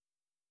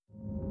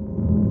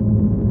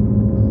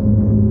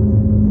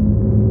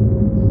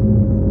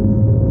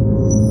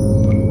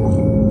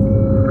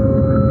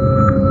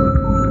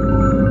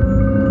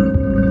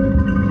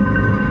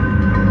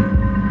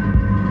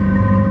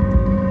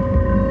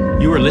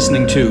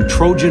listening to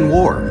Trojan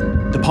War,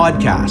 the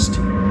podcast.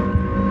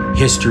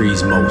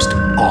 History's most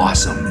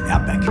awesome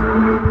epic.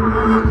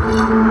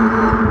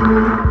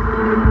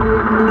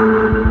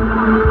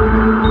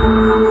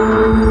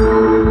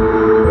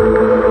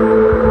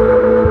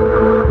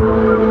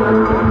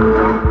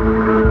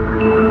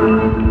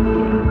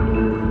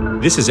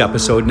 This is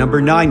episode number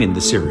 9 in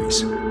the series.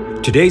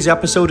 Today's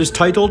episode is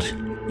titled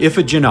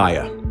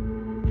Iphigenia.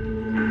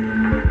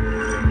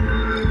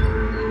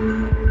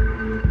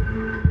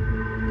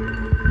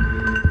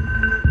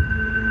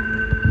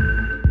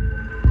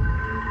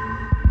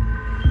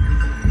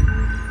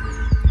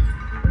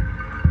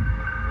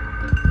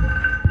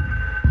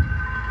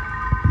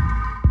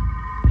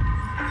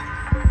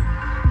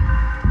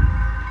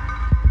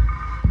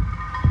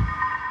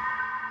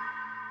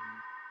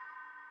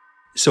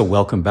 So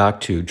welcome back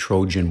to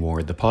Trojan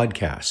War, the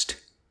podcast.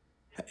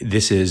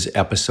 This is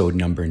episode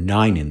number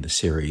 9 in the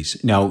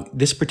series. Now,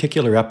 this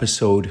particular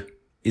episode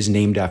is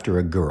named after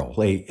a girl,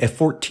 a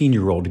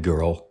 14-year-old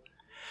girl.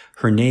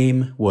 Her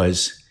name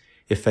was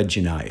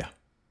Iphigenia.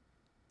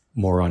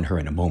 More on her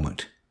in a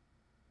moment.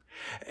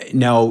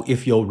 Now,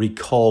 if you'll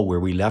recall where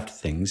we left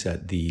things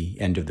at the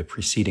end of the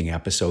preceding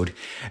episode,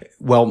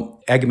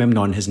 well,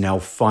 Agamemnon has now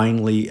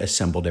finally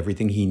assembled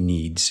everything he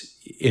needs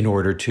in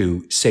order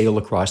to sail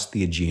across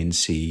the Aegean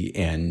Sea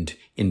and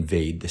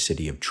invade the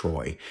city of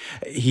Troy.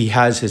 He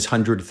has his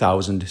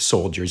 100,000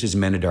 soldiers, his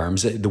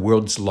men-at-arms, the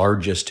world's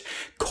largest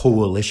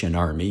coalition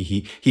army.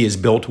 He has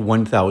built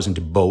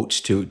 1,000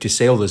 boats to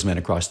sail those men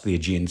across the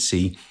Aegean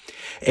Sea.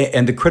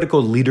 And the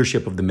critical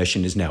leadership of the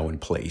mission is now in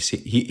place.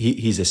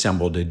 He's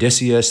assembled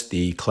Odysseus,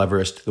 the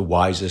cleverest, the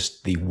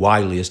wisest, the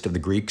wiliest of the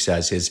Greeks,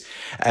 as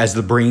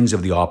the brains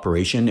of the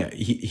operation.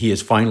 He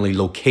has finally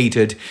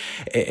located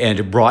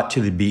and brought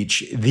to the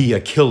beach the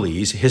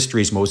Achilles,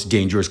 history's most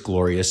dangerous,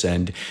 glorious,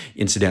 and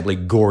incidentally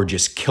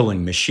gorgeous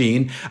killing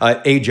machine.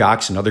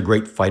 Ajax, another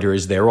great fighter,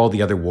 is there. All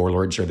the other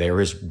warlords are there.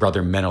 His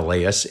brother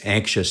Menelaus,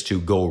 anxious to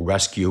go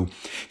rescue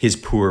his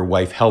poor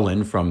wife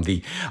Helen from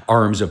the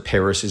arms of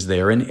Paris, is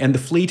there. And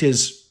the fleet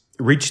has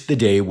reached the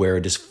day where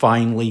it is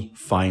finally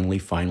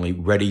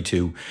ready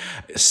to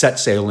set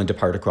sail and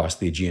depart across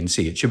the Aegean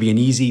Sea. It should be an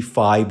easy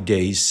 5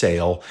 days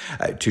sail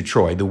to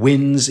Troy. The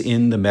winds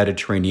in the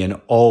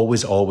Mediterranean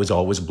always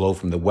blow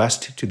from the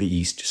west to the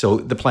east. So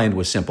the plan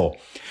was simple.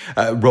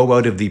 Row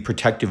out of the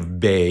protective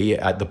bay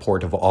at the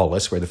port of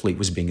Aulis, where the fleet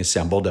was being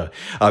assembled,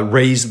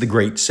 raise the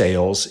great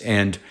sails,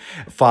 and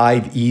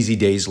 5 easy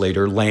days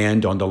later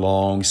land on the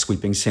long,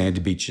 sweeping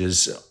sand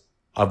beaches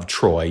of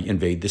Troy,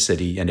 invade the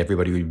city, and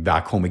everybody would be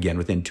back home again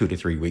within 2 to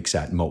 3 weeks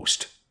at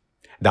most.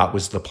 That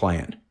was the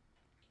plan.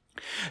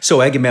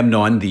 So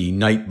Agamemnon, the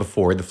night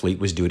before the fleet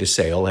was due to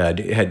sail,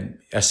 had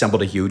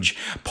assembled a huge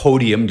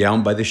podium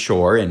down by the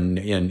shore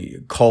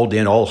and called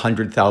in all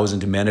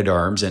 100,000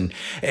 men-at-arms. And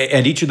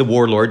each of the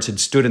warlords had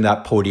stood in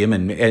that podium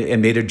and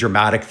made a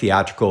dramatic,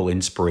 theatrical,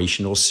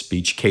 inspirational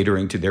speech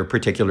catering to their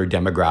particular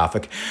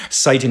demographic,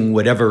 citing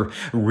whatever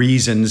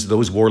reasons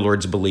those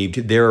warlords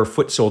believed their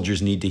foot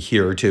soldiers need to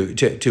hear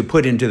to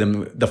put into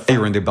them the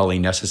fire in their belly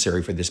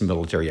necessary for this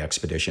military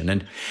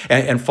expedition.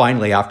 And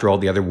finally, after all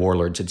the other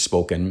warlords had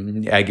spoken,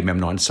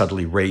 Agamemnon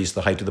suddenly raised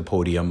the height of the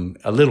podium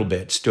a little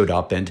bit, stood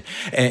up and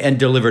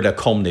delivered a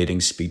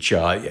culminating speech,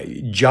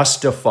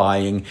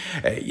 justifying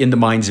in the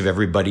minds of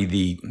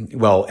everybody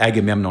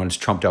Agamemnon's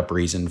trumped up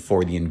reason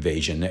for the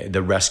invasion,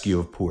 the rescue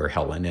of poor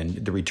Helen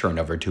and the return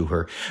of her to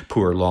her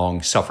poor,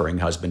 long-suffering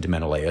husband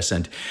Menelaus.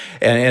 And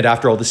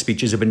after all the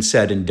speeches had been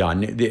said and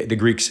done, the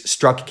Greeks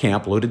struck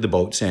camp, loaded the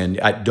boats, and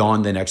at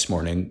dawn the next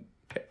morning,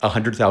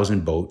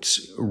 100,000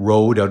 boats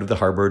rowed out of the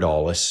harbor at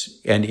Aulis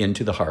and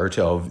into the heart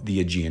of the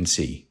Aegean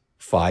Sea,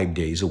 5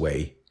 days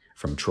away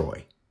from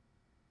Troy.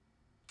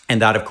 And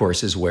that, of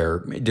course, is where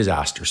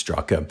disaster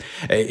struck.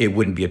 It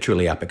wouldn't be a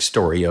truly epic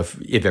story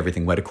if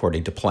everything went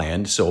according to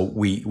plan. So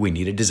we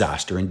need a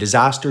disaster. And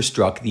disaster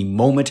struck the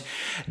moment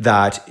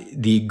that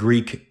the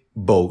Greek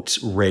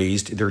boats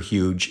raised their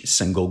huge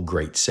single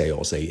great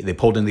sails. They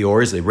pulled in the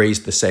oars, they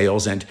raised the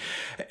sails, and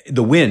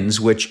the winds,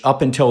 which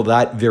up until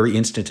that very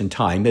instant in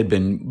time had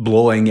been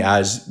blowing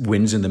as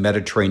winds in the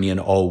Mediterranean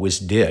always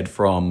did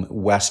from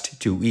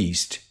west to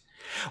east.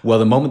 Well,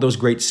 the moment those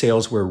great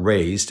sails were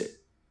raised,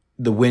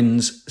 the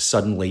winds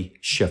suddenly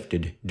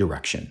shifted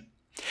direction.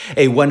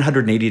 A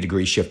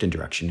 180-degree shift in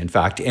direction, in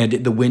fact, and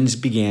the winds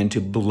began to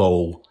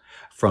blow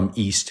from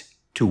east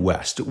to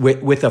west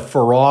with a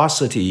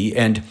ferocity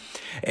and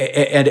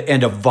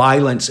a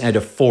violence and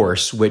a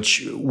force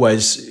which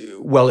was,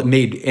 it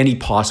made any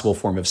possible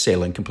form of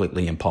sailing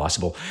completely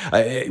impossible.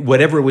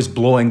 Whatever was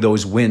blowing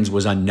those winds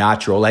was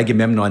unnatural.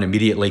 Agamemnon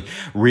immediately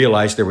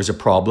realized there was a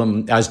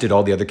problem, as did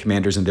all the other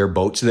commanders in their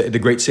boats. The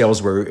great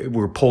sails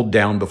were pulled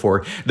down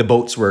before the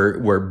boats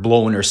were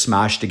blown or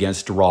smashed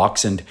against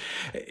rocks, and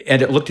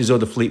it looked as though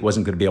the fleet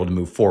wasn't going to be able to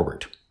move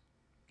forward.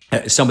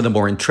 Some of the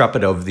more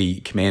intrepid of the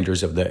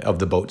commanders of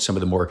the boat, some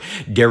of the more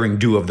daring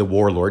do of the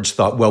warlords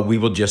thought, well, we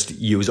will just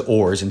use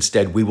oars.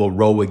 Instead, we will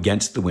row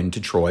against the wind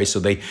to Troy. So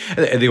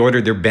they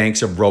ordered their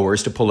banks of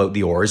rowers to pull out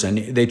the oars, and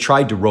they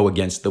tried to row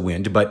against the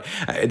wind. But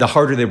the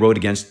harder they rowed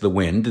against the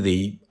wind,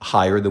 the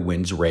higher the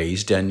winds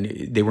raised, and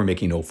they were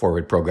making no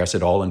forward progress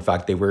at all. In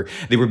fact, they were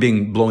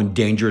being blown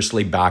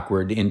dangerously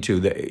backward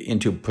into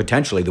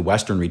potentially the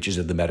western reaches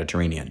of the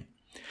Mediterranean.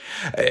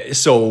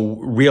 So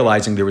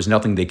realizing there was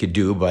nothing they could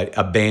do but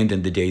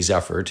abandon the day's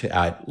effort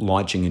at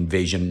launching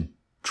invasion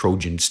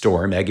Trojan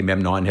storm,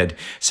 Agamemnon had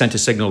sent a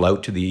signal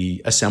out to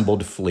the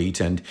assembled fleet,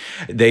 and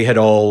they had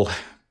all,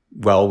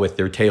 well, with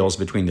their tails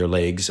between their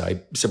legs,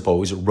 I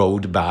suppose,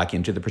 rowed back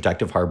into the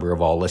protective harbor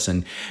of Aulis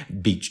and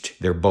beached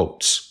their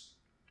boats.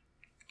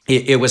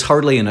 It was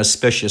hardly an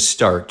auspicious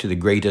start to the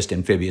greatest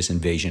amphibious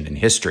invasion in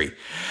history.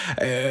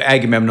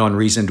 Agamemnon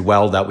reasoned,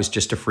 well, that was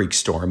just a freak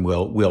storm.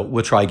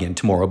 We'll try again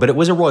tomorrow. But it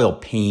was a royal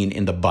pain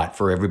in the butt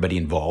for everybody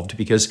involved,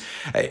 because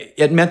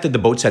it meant that the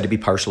boats had to be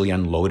partially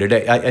unloaded.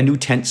 A new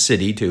tent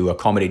city to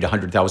accommodate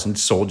 100,000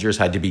 soldiers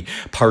had to be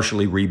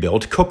partially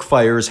rebuilt. Cook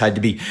fires had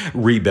to be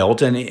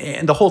rebuilt.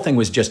 And the whole thing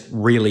was just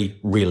really,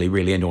 really,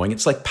 really annoying.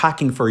 It's like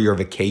packing for your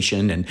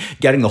vacation and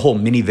getting the whole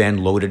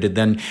minivan loaded, and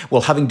then,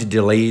 well, having to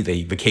delay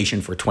the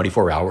vacation for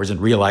 24 hours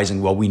and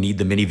realizing, well, we need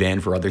the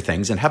minivan for other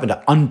things, and having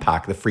to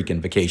unpack the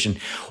freaking vacation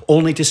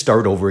only to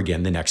start over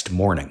again the next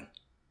morning.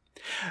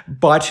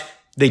 But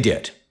they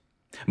did,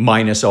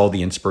 minus all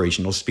the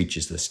inspirational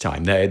speeches this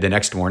time. The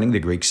next morning, the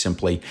Greeks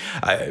simply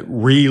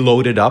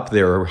reloaded up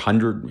their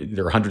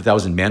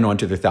 100,000 men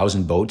onto their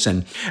 1,000 boats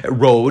and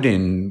rowed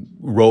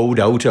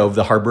out of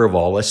the harbor of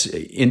Aulis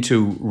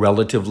into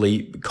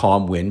relatively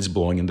calm winds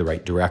blowing in the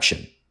right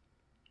direction.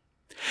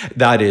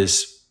 That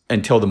is,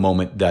 until the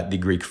moment that the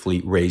Greek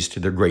fleet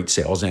raised their great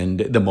sails.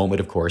 And the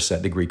moment, of course,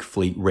 that the Greek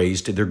fleet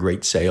raised their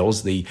great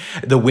sails, the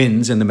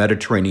winds in the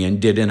Mediterranean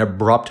did an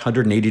abrupt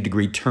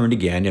 180-degree turn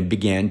again and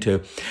began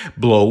to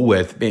blow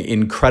with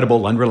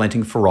incredible,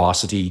 unrelenting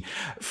ferocity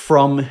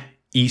from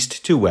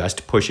east to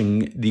west,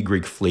 pushing the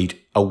Greek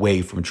fleet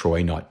away from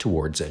Troy, not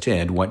towards it.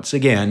 And once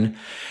again,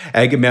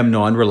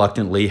 Agamemnon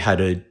reluctantly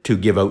had to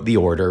give out the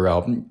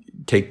order,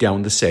 take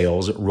down the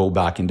sails, row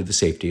back into the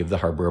safety of the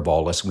harbor of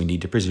Aulis. We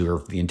need to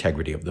preserve the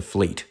integrity of the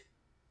fleet.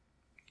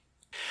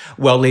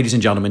 Well, ladies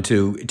and gentlemen,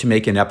 to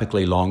make an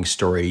epically long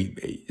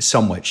story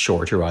somewhat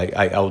shorter,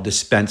 I'll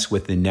dispense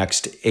with the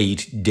next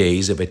 8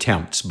 days of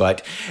attempts,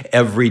 but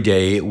every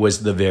day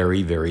was the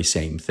very, very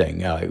same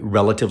thing.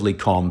 Relatively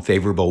calm,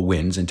 favorable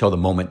winds until the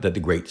moment that the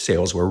great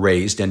sails were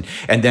raised, and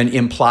then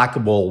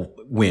implacable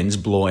winds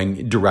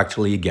blowing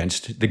directly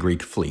against the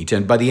Greek fleet.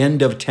 And by the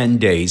end of 10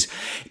 days,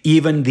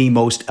 even the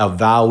most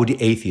avowed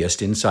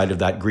atheist inside of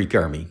that Greek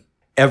army,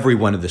 every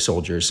one of the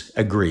soldiers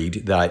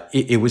agreed that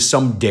it was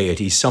some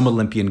deity, some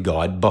Olympian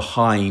god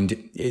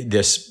behind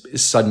this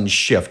sudden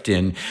shift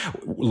in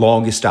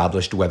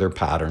long-established weather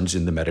patterns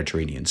in the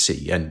Mediterranean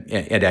Sea. And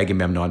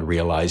Agamemnon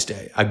realized,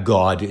 a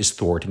god is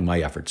thwarting my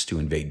efforts to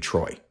invade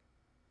Troy.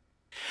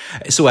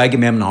 So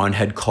Agamemnon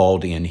had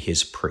called in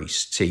his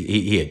priests.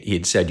 He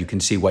had said, you can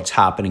see what's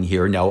happening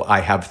here. Now,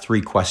 I have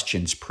 3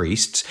 questions,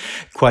 priests.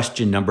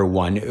 Question number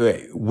 1,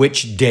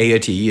 which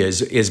deity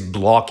is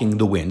blocking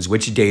the winds?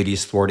 Which deity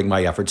is thwarting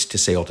my efforts to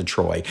sail to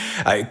Troy?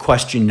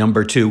 Question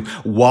number 2,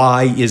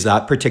 why is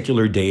that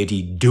particular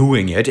deity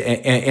doing it?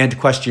 And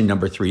question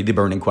number 3, the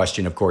burning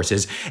question, of course,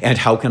 is, and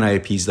how can I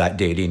appease that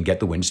deity and get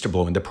the winds to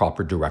blow in the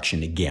proper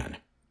direction again?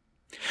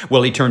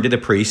 Well, he turned to the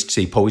priests,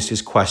 he posed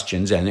his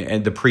questions,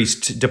 and the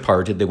priests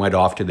departed. They went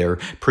off to their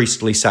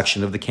priestly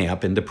section of the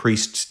camp, and the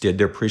priests did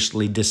their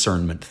priestly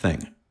discernment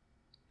thing.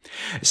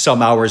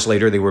 Some hours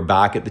later, they were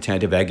back at the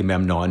tent of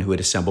Agamemnon, who had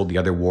assembled the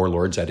other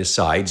warlords at his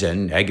sides,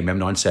 and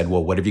Agamemnon said,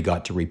 well, what have you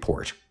got to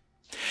report?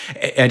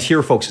 And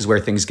here, folks, is where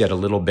things get a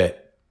little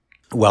bit,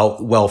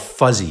 well,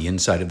 fuzzy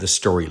inside of the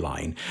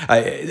storyline.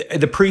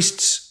 The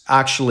priests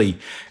actually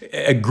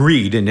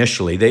agreed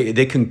initially.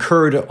 They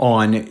concurred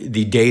on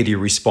the deity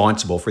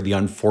responsible for the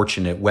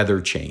unfortunate weather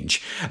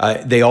change.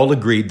 They all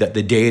agreed that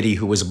the deity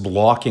who was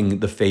blocking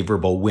the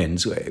favorable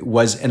winds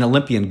was an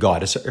Olympian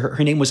goddess.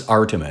 Her name was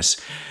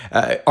Artemis.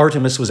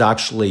 Artemis was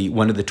actually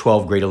one of the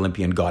 12 great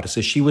Olympian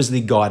goddesses. She was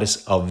the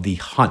goddess of the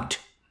hunt.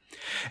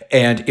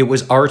 And it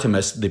was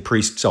Artemis, the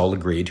priests all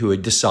agreed, who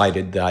had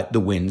decided that the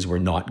winds were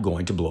not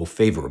going to blow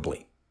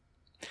favorably.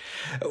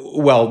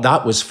 Well,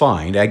 that was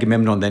fine.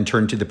 Agamemnon then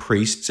turned to the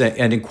priests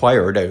and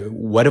inquired,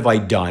 what have I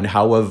done?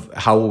 How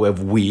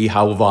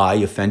have I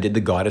offended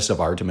the goddess of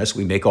Artemis?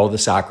 We make all the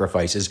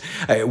sacrifices.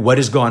 What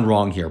has gone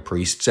wrong here,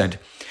 priests? And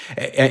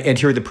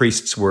here the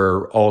priests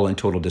were all in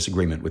total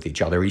disagreement with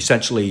each other.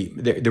 Essentially,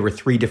 there were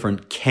 3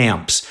 different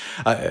camps,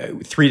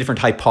 3 different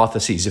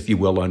hypotheses, if you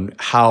will, on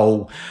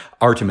how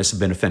Artemis had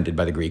been offended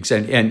by the Greeks.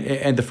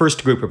 And the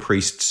first group of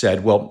priests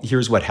said, well,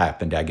 here's what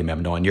happened,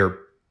 Agamemnon.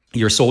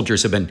 your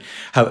soldiers have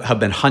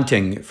been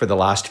hunting for the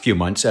last few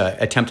months,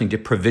 attempting to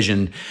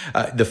provision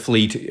the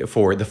fleet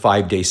for the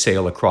 5-day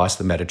sail across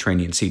the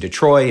Mediterranean Sea to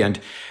Troy,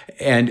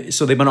 and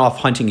so they've been off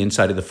hunting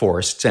inside of the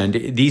forests. And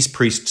these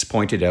priests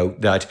pointed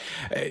out that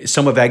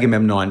some of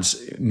Agamemnon's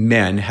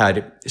men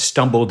had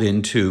stumbled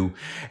into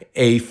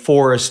a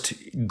forest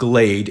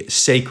glade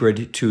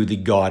sacred to the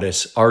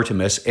goddess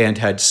Artemis and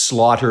had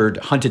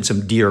hunted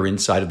some deer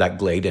inside of that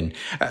glade and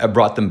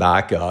brought them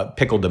back,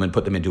 pickled them and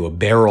put them into a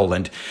barrel.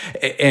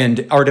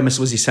 And Artemis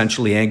was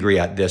essentially angry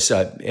at this.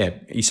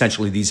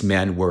 Essentially, these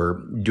men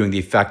were doing the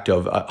effect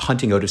of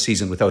hunting out of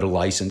season without a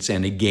license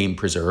and a game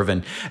preserve.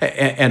 And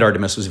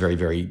Artemis was very,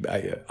 very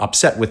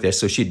upset with this.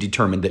 So she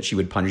determined that she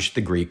would punish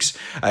the Greeks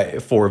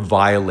for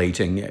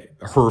violating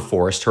her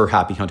forest, her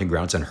happy hunting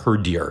grounds, and her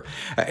deer.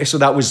 So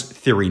that was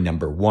theory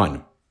number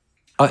one.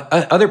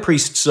 Other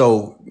priests,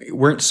 though,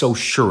 weren't so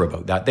sure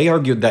about that. They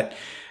argued that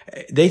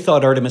they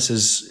thought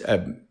Artemis's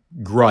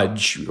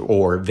grudge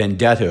or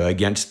vendetta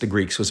against the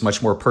Greeks was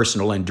much more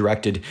personal and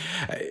directed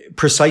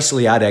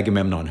precisely at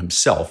Agamemnon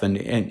himself.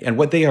 And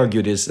what they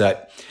argued is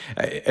that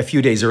a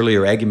few days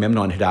earlier,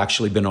 Agamemnon had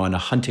actually been on a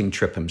hunting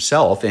trip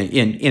himself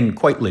in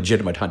quite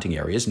legitimate hunting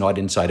areas, not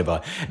inside of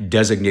a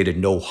designated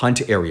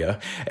no-hunt area.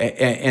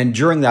 And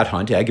during that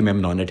hunt,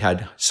 Agamemnon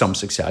had some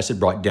success. It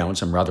brought down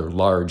some rather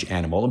large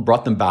animal and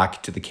brought them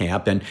back to the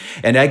camp. And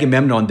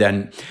Agamemnon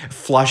then,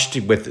 flushed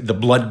with the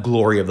blood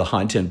glory of the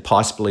hunt and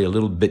possibly a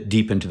little bit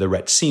deep into the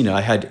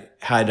Retsina,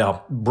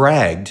 had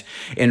bragged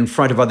in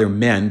front of other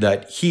men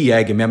that he,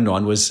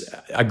 Agamemnon, was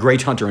a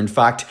great hunter. In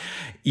fact,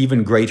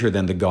 even greater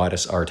than the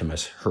goddess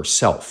Artemis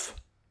herself.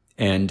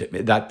 And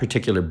that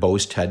particular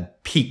boast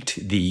had piqued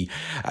the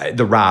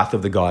wrath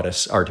of the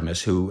goddess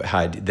Artemis, who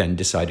had then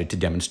decided to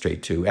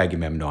demonstrate to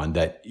Agamemnon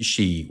that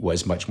she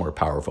was much more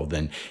powerful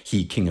than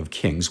he, King of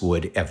Kings,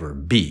 would ever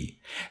be.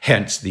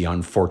 Hence the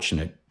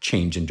unfortunate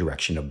change in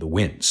direction of the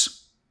winds.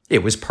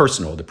 It was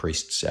personal, the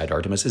priest said.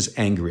 Artemis is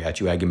angry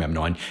at you,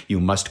 Agamemnon. You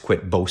must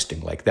quit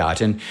boasting like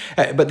that.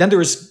 But then there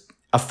was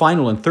a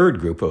final and third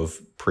group of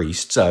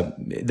priests,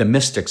 the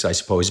mystics, I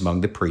suppose,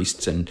 among the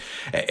priests. And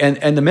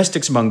the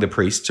mystics among the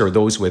priests, or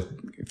those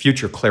with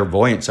future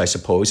clairvoyance, I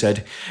suppose,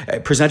 had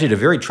presented a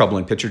very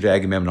troubling picture to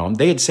Agamemnon.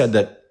 They had said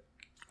that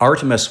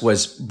Artemis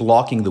was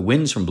blocking the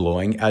winds from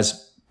blowing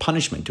as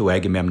punishment to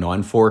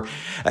Agamemnon for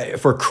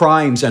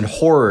crimes and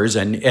horrors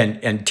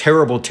and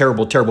terrible,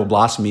 terrible, terrible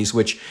blasphemies,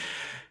 which,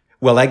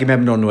 well,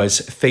 Agamemnon was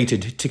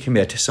fated to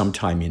commit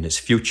sometime in his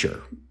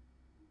future.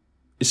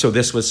 So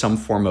this was some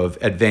form of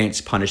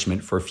advanced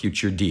punishment for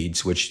future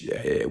deeds, which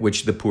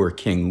the poor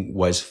king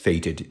was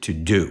fated to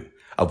do,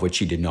 of which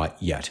he did not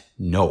yet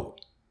know.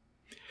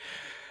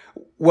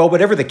 Well,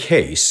 whatever the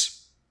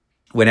case,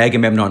 when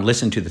Agamemnon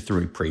listened to the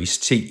three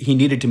priests, he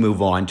needed to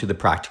move on to the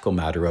practical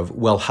matter of,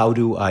 well, how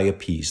do I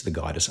appease the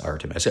goddess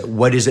Artemis?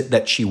 What is it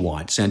that she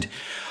wants? And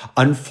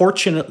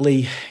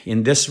unfortunately,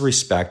 in this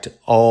respect,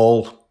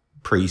 all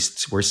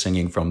priests were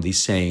singing from the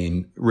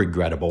same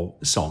regrettable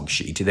song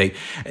sheet.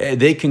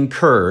 They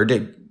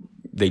concurred,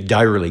 they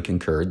direly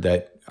concurred,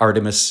 that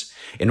Artemis,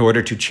 in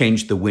order to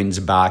change the winds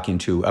back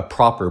into a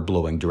proper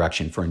blowing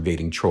direction for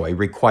invading Troy,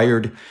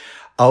 required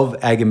of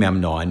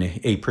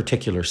Agamemnon a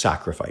particular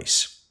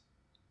sacrifice.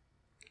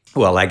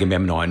 Well,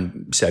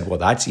 Agamemnon said, well,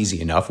 that's easy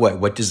enough.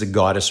 What does the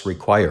goddess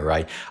require?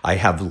 I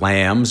have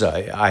lambs,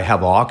 I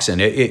have oxen.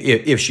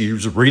 If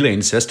she's really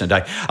insistent,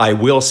 I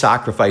will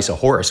sacrifice a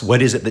horse.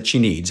 What is it that she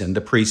needs? And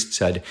the priest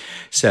said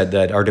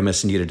that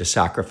Artemis needed a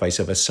sacrifice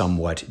of a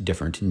somewhat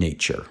different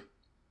nature.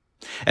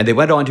 And they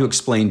went on to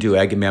explain to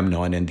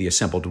Agamemnon and the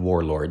assembled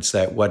warlords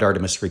that what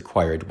Artemis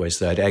required was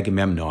that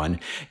Agamemnon,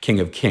 King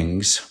of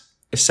Kings,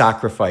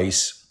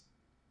 sacrifice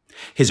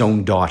his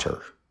own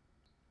daughter,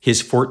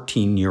 his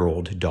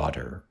 14-year-old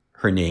daughter.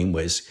 Her name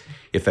was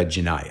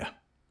Iphigenia.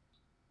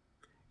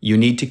 You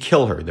need to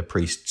kill her, the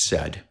priest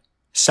said.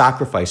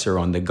 Sacrifice her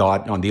on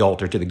the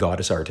altar to the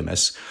goddess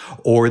Artemis,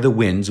 or the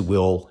winds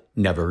will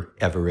never,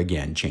 ever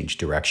again change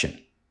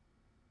direction.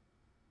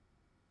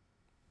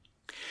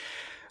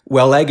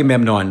 Well,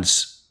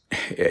 Agamemnon's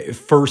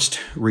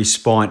first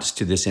response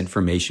to this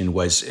information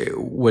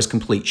was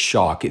complete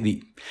shock.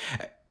 The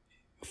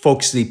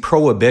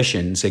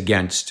prohibitions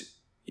against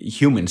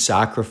human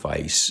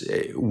sacrifice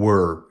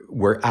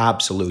were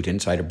absolute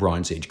inside of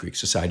Bronze Age Greek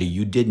society.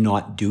 You did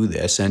not do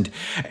this. And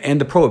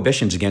the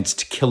prohibitions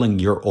against killing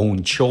your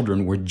own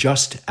children were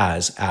just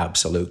as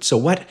absolute. So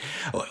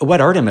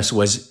what Artemis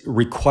was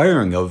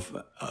requiring of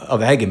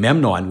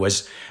Agamemnon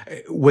was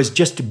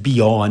just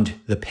beyond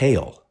the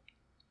pale.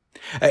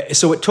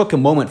 So it took a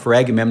moment for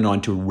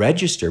Agamemnon to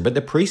register, but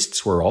the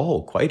priests were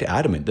all quite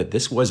adamant that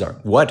this was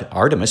what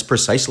Artemis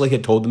precisely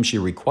had told them she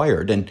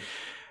required. And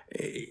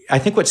I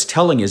think what's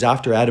telling is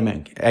after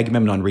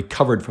Agamemnon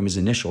recovered from his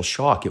initial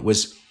shock, it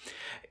was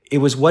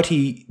what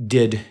he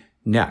did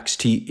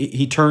next.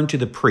 He turned to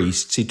the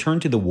priests, he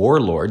turned to the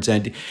warlords,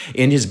 and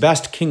in his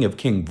best King of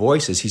King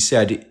voices, he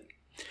said,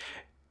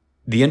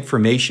 the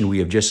information we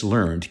have just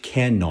learned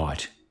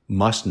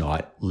must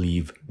not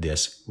leave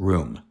this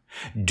room.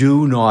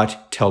 Do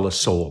not tell a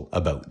soul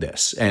about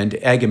this. And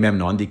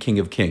Agamemnon, the king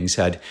of kings,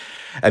 had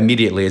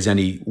immediately, as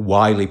any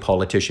wily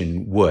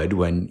politician would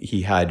when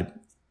he had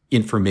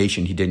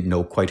information he didn't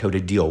know quite how to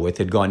deal with,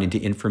 had gone into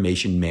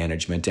information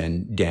management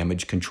and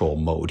damage control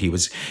mode.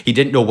 He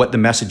didn't know what the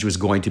message was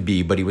going to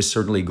be, but he was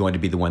certainly going to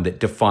be the one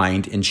that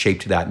defined and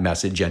shaped that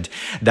message. And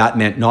that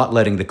meant not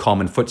letting the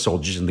common foot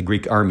soldiers in the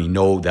Greek army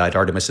know that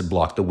Artemis had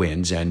blocked the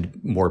winds, and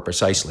more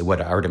precisely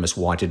what Artemis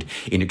wanted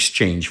in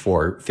exchange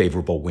for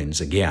favorable winds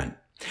again.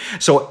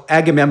 So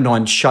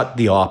Agamemnon shut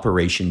the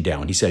operation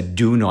down. He said,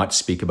 "Do not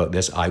speak about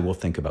this. I will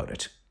think about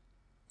it."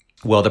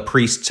 Well, the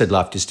priests had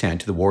left his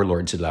tent, the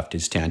warlords had left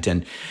his tent,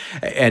 and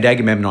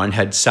Agamemnon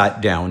had sat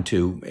down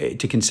to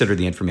consider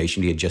the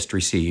information he had just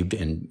received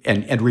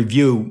and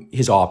review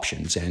his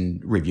options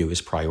and review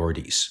his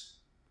priorities.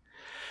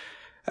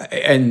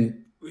 And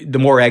the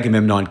more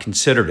Agamemnon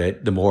considered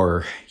it, the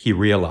more he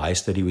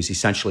realized that he was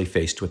essentially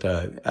faced with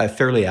a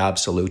fairly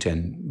absolute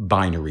and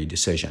binary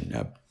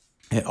decision.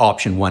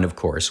 Option one, of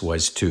course,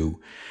 was to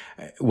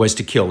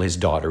kill his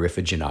daughter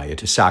Iphigenia,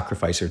 to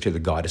sacrifice her to the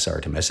goddess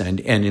Artemis. And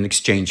in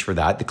exchange for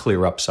that, the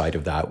clear upside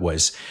of that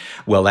was,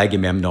 well,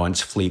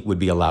 Agamemnon's fleet would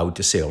be allowed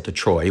to sail to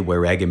Troy,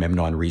 where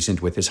Agamemnon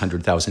reasoned with his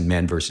 100,000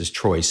 men versus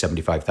Troy's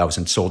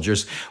 75,000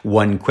 soldiers.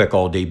 One quick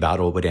all-day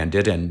battle would end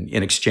it. And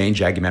in exchange,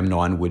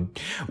 Agamemnon would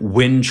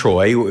win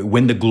Troy,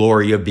 win the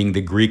glory of being the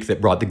Greek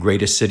that brought the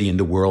greatest city in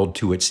the world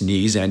to its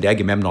knees. And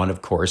Agamemnon,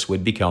 of course,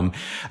 would become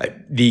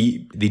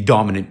the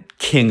dominant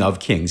king of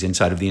kings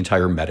inside of the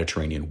entire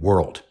Mediterranean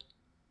world.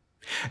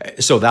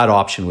 So that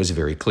option was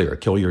very clear.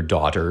 Kill your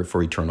daughter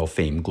for eternal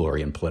fame,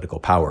 glory, and political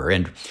power.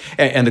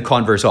 And the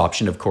converse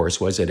option, of course,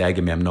 was that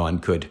Agamemnon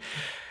could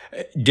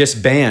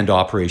disband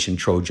Operation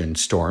Trojan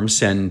Storm,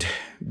 send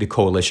the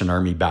coalition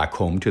army back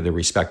home to their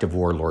respective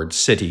warlord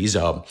cities,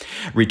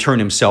 return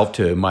himself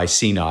to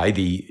Mycenae,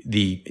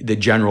 the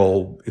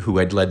general who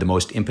had led the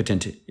most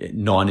impotent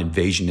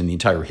non-invasion in the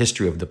entire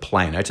history of the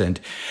planet, and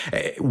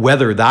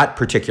weather that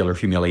particular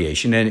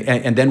humiliation,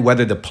 and then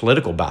weather the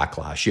political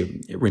backlash.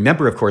 You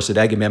remember, of course, that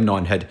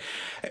Agamemnon had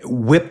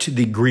whipped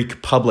the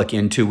Greek public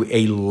into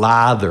a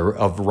lather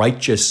of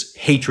righteous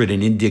hatred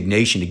and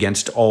indignation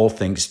against all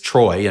things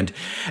Troy, and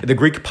the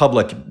Greek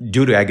public,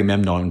 due to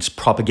Agamemnon's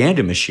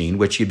propaganda machine,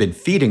 which he'd been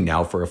feeding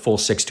now for a full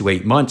 6 to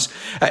 8 months,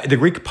 the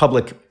Greek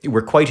public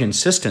were quite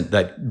insistent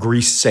that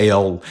Greece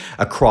sail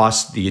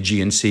across the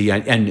Aegean Sea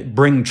and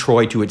bring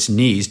Troy to its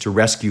knees to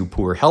rescue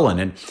poor Helen.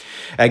 And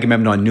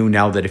Agamemnon knew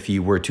now that if he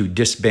were to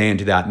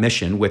disband that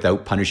mission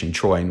without punishing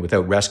Troy and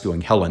without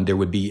rescuing Helen, there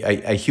would be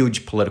a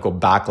huge political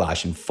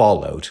backlash and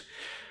fallout.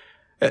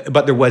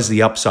 But there was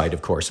the upside,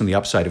 of course, and the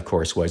upside, of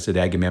course, was that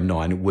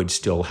Agamemnon would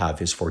still have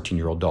his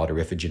 14-year-old daughter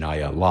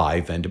Iphigenia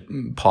alive,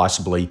 and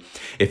possibly,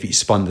 if he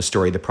spun the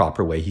story the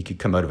proper way, he could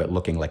come out of it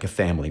looking like a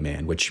family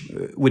man, which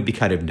would be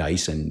kind of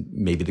nice, and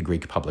maybe the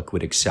Greek public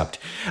would accept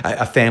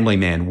a family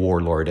man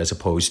warlord as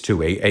opposed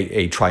to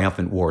a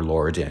triumphant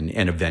warlord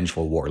and a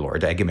vengeful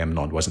warlord.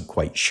 Agamemnon wasn't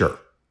quite sure.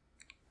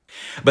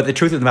 But the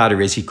truth of the matter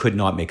is he could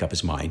not make up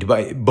his mind.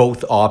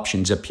 Both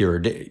options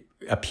appeared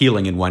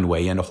appealing in one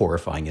way and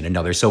horrifying in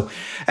another. So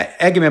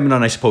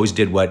Agamemnon, I suppose,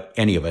 did what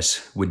any of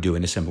us would do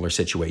in a similar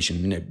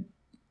situation.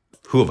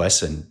 Who of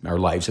us in our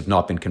lives have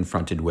not been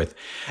confronted with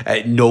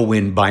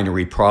no-win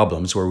binary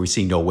problems where we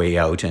see no way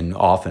out? And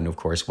often, of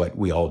course, what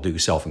we all do,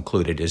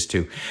 self-included, is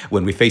to,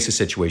 when we face a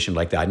situation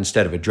like that,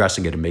 instead of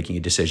addressing it and making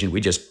a decision,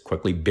 we just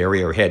quickly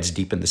bury our heads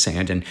deep in the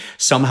sand and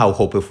somehow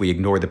hope if we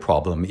ignore the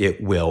problem,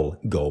 it will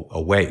go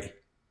away.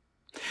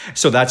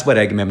 So that's what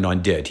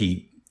Agamemnon did.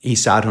 He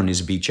sat on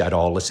his beach at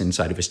Aulis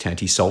inside of his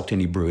tent. He sulked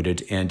and he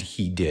brooded, and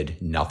he did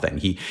nothing.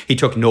 He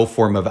took no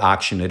form of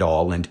action at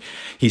all, and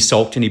he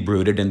sulked and he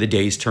brooded, and the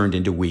days turned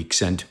into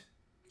weeks, and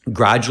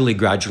gradually,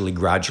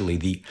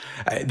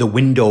 the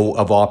window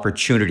of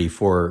opportunity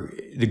for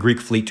the Greek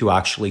fleet to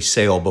actually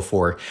sail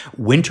before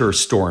winter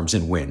storms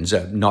and winds,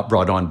 not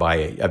brought on by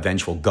a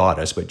vengeful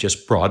goddess, but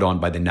just brought on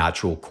by the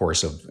natural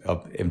course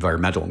of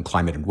environmental and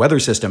climate and weather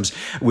systems,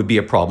 would be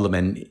a problem.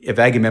 And if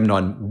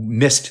Agamemnon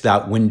missed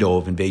that window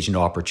of invasion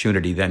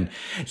opportunity, then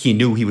he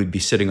knew he would be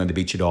sitting on the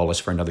beach at Aulis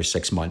for another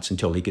 6 months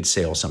until he could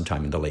sail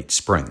sometime in the late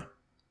spring.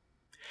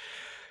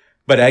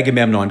 But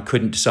Agamemnon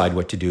couldn't decide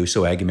what to do,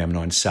 so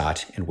Agamemnon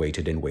sat and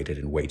waited and waited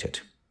and waited.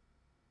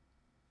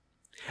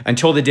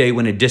 Until the day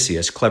when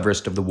Odysseus,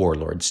 cleverest of the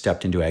warlords,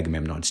 stepped into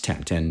Agamemnon's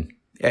tent. And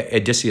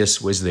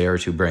Odysseus was there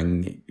to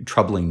bring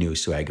troubling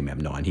news to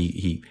Agamemnon.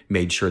 He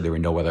made sure there were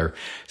no other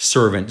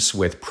servants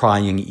with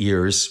prying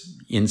ears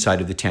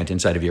inside of the tent,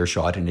 inside of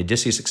earshot, and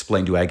Odysseus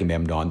explained to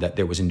Agamemnon that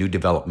there was a new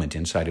development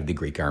inside of the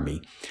Greek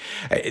army.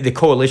 The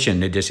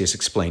coalition, Odysseus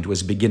explained,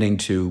 was beginning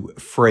to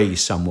fray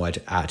somewhat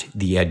at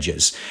the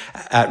edges.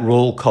 At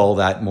roll call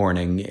that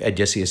morning,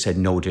 Odysseus had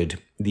noted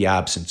the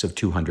absence of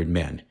 200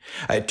 men.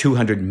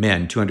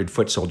 200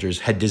 foot soldiers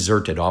had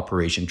deserted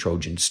Operation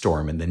Trojan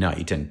Storm in the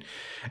night, and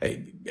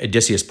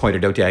Odysseus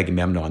pointed out to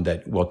Agamemnon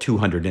that,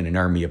 200 in an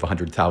army of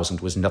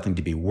 100,000 was nothing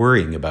to be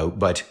worrying about,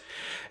 but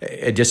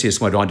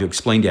Odysseus went on to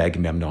explain to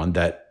Agamemnon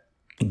that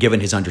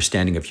given his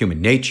understanding of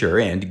human nature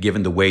and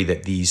given the way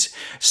that these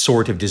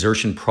sort of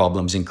desertion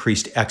problems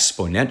increased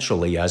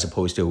exponentially as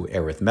opposed to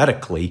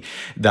arithmetically,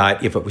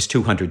 that if it was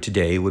 200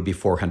 today, it would be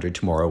 400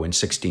 tomorrow and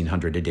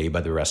 1,600 a day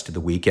by the rest of the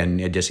week. And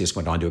Odysseus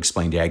went on to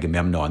explain to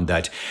Agamemnon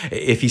that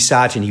if he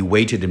sat and he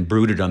waited and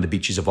brooded on the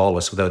beaches of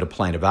Aulis without a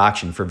plan of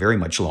action for very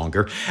much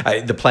longer,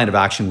 the plan of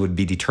action would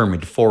be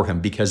determined for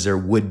him because there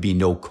would be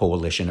no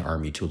coalition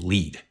army to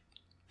lead.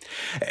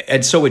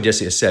 And so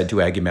Odysseus said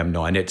to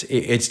Agamemnon,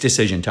 it's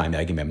decision time,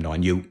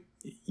 Agamemnon.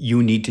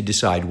 You need to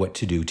decide what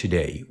to do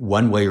today,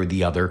 one way or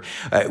the other.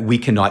 We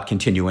cannot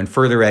continue. And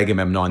further,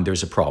 Agamemnon,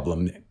 there's a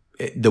problem.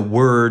 The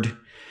word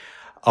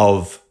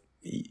of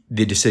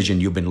the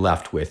decision you've been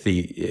left with,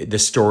 the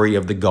story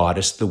of the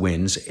goddess, the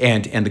winds,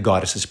 and the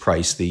goddess's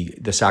price,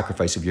 the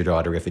sacrifice of your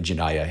daughter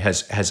Iphigenia,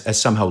 has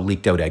somehow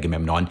leaked out,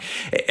 Agamemnon.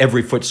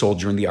 Every foot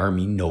soldier in the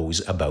army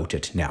knows about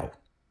it now.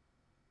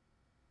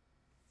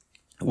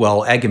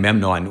 Well,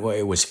 Agamemnon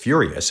was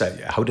furious.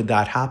 How did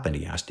that happen?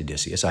 He asked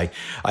Odysseus.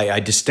 I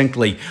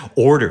distinctly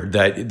ordered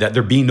that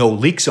there be no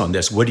leaks on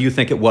this. What do you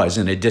think it was?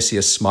 And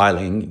Odysseus,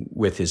 smiling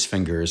with his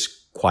fingers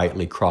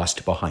quietly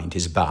crossed behind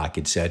his back,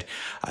 had said,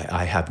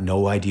 I have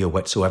no idea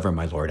whatsoever,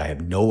 my lord. I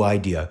have no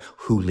idea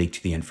who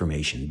leaked the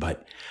information,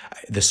 but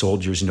the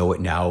soldiers know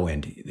it now,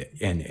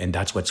 and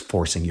that's what's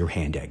forcing your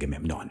hand,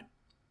 Agamemnon.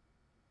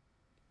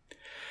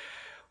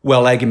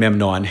 Well,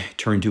 Agamemnon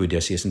turned to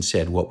Odysseus and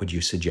said, what would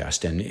you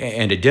suggest? And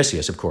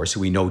Odysseus, of course,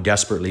 who we know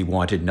desperately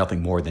wanted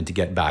nothing more than to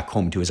get back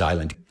home to his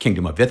island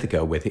kingdom of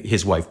Ithaca with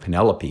his wife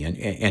Penelope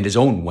and his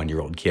own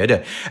one-year-old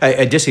kid.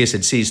 Odysseus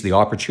had seized the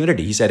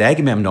opportunity. He said,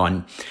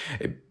 Agamemnon,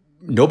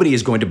 nobody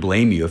is going to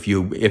blame you if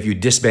you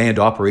disband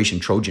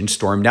Operation Trojan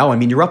Storm now. I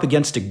mean, you're up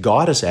against a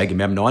goddess,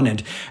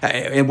 Agamemnon,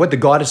 and what the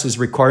goddess is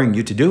requiring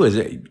you to do is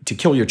to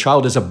kill your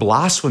child is a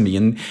blasphemy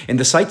in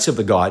the sights of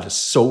the goddess.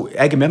 So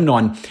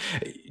Agamemnon,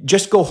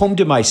 just go home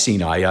to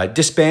Mycenae,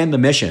 disband the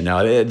mission.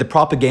 The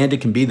propaganda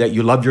can be that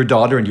you love your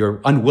daughter and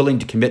you're unwilling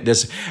to commit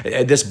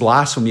this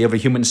blasphemy of a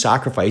human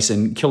sacrifice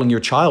and killing your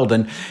child.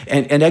 And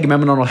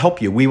Agamemnon will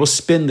help you. We will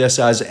spin this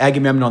as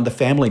Agamemnon the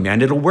family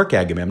man. It'll work,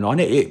 Agamemnon.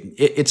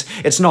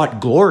 It's not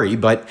glory,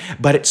 but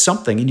it's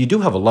something. And you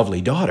do have a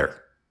lovely daughter.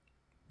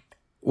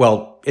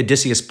 Well,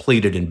 Odysseus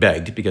pleaded and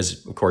begged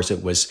because, of course,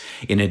 it was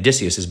in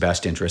Odysseus's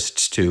best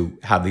interests to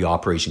have the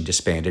operation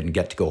disbanded and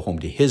get to go home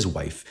to his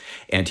wife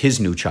and his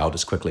new child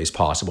as quickly as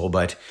possible.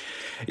 But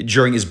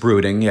during his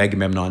brooding,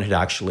 Agamemnon had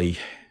actually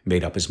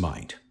made up his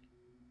mind.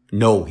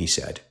 No, he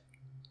said,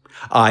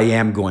 I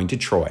am going to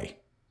Troy.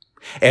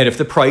 And if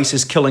the price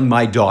is killing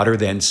my daughter,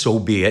 then so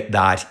be it.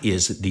 That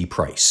is the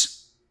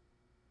price.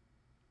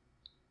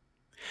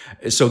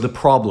 So the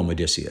problem,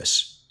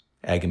 Odysseus,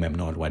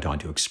 Agamemnon went on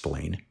to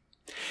explain,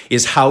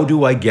 is how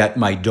do I get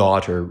my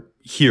daughter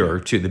here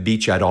to the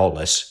beach at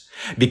Aulis?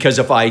 Because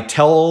if I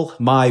tell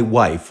my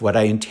wife what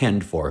I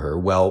intend for her,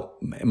 well,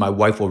 my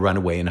wife will run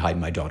away and hide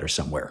my daughter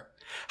somewhere.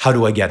 How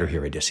do I get her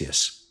here,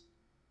 Odysseus?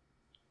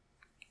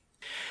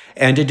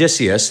 And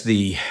Odysseus,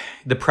 the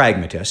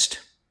pragmatist,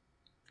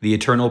 the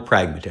eternal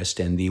pragmatist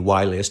and the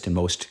wiliest and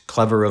most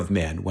clever of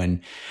men,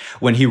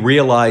 when he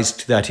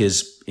realized that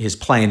his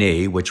plan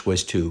A, which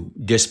was to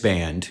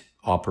disband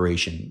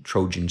Operation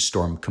Trojan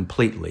Storm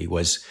completely,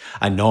 was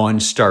a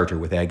non-starter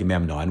with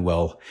Agamemnon,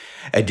 well,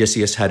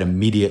 Odysseus had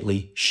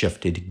immediately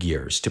shifted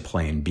gears to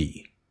plan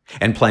B.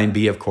 And plan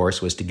B, of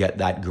course, was to get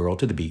that girl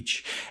to the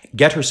beach,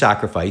 get her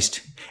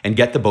sacrificed, and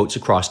get the boats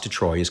across to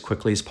Troy as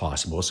quickly as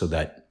possible so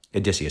that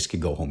Odysseus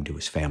could go home to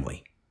his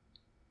family.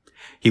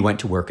 He went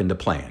to work in the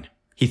plan.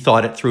 He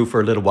thought it through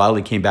for a little while.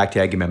 He came back to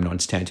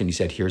Agamemnon's tent and he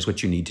said, here's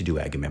what you need to do,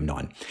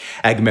 Agamemnon.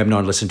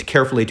 Agamemnon listened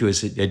carefully to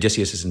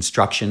Odysseus'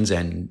 instructions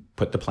and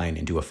put the plan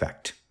into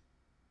effect.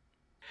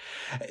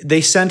 They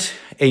sent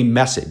a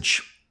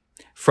message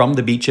from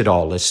the beach at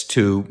Aulis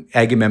to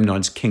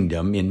Agamemnon's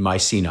kingdom in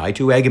Mycenae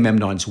to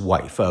Agamemnon's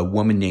wife, a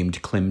woman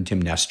named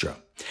Clytemnestra.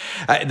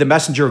 The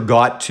messenger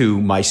got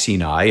to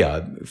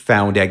Mycenae,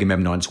 found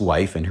Agamemnon's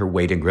wife in her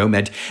waiting room,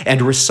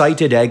 and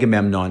recited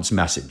Agamemnon's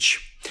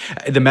message.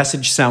 The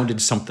message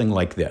sounded something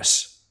like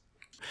this.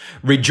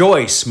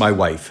 Rejoice, my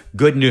wife,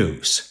 good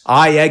news.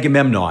 I,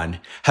 Agamemnon,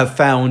 have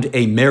found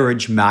a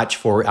marriage match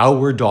for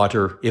our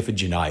daughter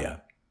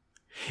Iphigenia.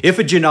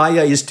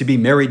 Iphigenia is to be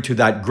married to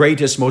that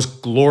greatest,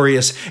 most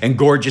glorious and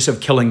gorgeous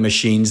of killing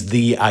machines,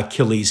 the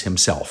Achilles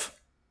himself.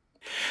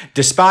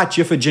 Dispatch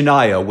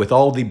Iphigenia with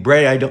all the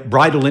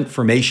bridal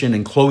information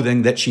and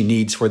clothing that she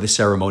needs for the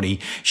ceremony.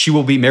 She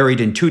will be married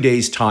in 2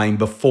 days' time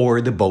before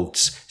the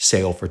boats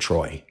sail for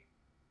Troy.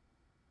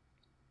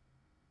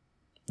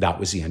 That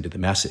was the end of the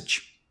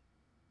message.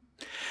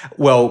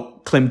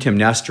 Well,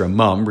 Clytemnestra,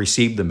 Mum,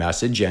 received the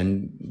message,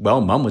 and,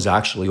 well, Mum was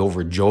actually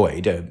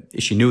overjoyed.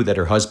 She knew that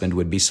her husband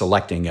would be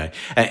selecting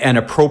an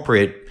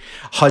appropriate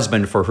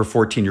husband for her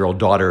 14-year-old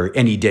daughter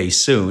any day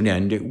soon.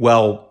 And,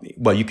 well,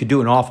 you could do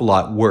an awful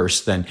lot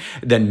worse than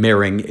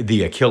marrying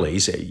the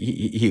Achilles.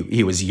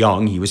 He was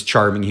young, he was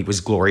charming, he was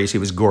glorious, he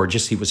was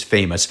gorgeous, he was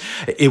famous.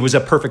 It was a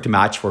perfect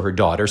match for her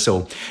daughter.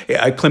 So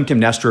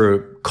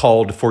Clytemnestra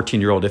called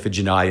 14-year-old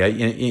Iphigenia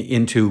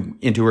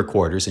into her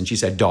quarters, and she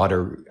said,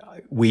 "Daughter,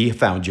 we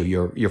found you.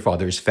 Your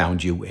father's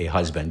found you a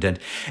husband." And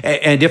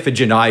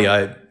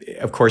Iphigenia,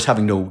 of course,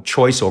 having no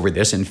choice over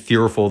this and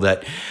fearful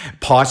that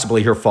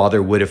possibly her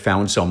father would have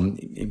found some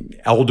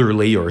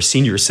elderly or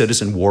senior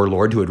citizen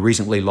warlord who had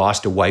recently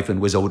lost a wife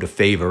and was owed a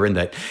favor, and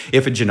that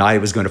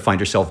Iphigenia was going to find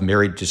herself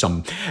married to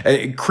some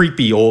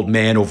creepy old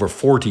man over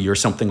 40 or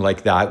something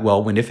like that.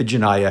 Well, when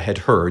Iphigenia had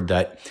heard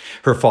that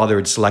her father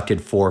had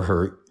selected for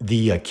her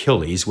the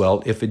Achilles,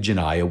 well,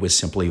 Iphigenia was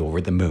simply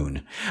over the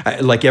moon.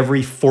 Like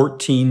every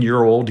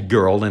 14-year-old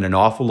girl and an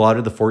awful lot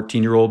of the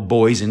 14-year-old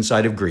boys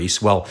inside of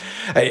Greece, well,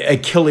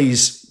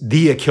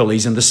 the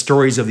Achilles and the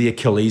stories of the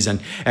Achilles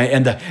and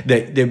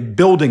the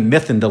building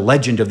myth and the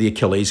legend of the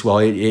Achilles, well,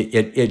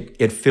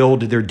 it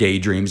filled their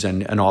daydreams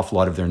and an awful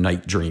lot of their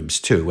night dreams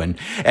too. And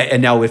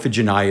now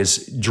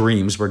Iphigenia's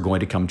dreams were going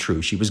to come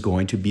true. She was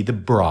going to be the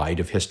bride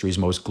of history's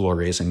most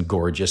glorious and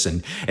gorgeous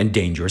and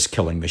dangerous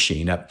killing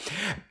machine.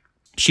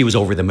 She was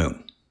over the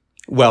moon.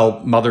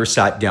 Well, mother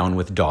sat down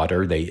with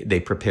daughter. They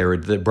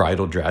prepared the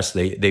bridal dress.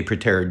 They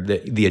prepared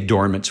the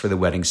adornments for the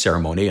wedding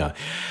ceremony.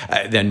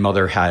 Then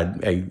mother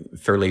had a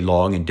fairly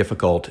long and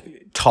difficult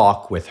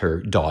talk with her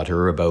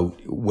daughter about,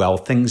 well,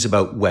 things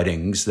about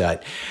weddings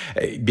that,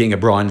 being a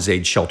Bronze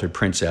Age sheltered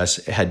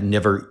princess, had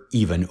never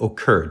even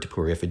occurred to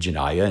poor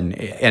Iphigenia.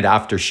 And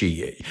after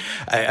she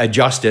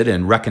adjusted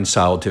and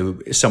reconciled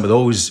to some of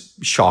those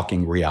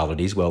shocking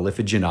realities, well,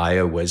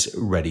 Iphigenia was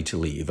ready to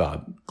leave.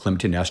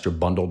 Clytemnestra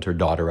bundled her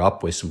daughter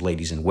up with some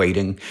ladies in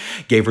waiting,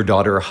 gave her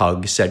daughter a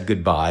hug, said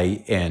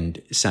goodbye, and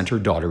sent her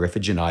daughter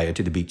Iphigenia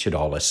to the beach at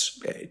Aulis,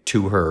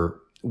 to her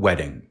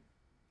wedding,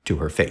 to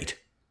her fate.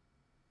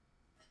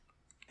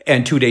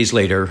 And 2 days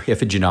later,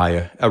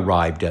 Iphigenia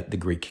arrived at the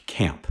Greek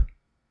camp.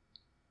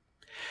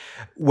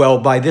 Well,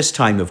 by this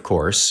time, of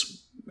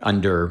course,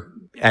 under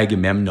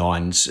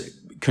Agamemnon's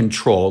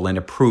control and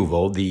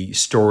approval, the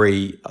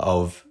story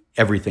of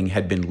everything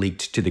had been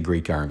leaked to the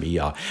Greek army.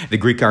 The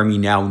Greek army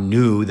now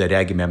knew that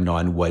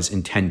Agamemnon was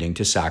intending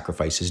to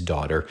sacrifice his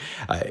daughter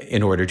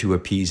in order to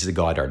appease the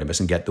god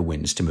Artemis and get the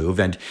winds to move.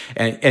 And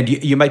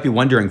you might be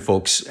wondering,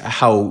 folks,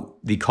 how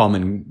the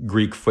common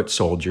Greek foot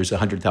soldiers,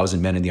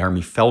 100,000 men in the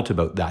army, felt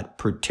about that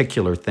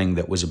particular thing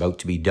that was about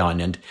to be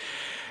done. And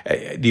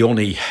the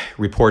only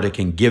report I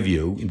can give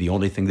you, the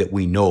only thing that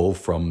we know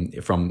from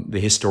the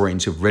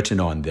historians who've written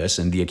on this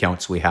and the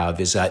accounts we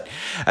have, is that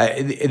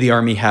the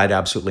army had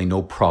absolutely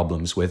no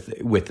problems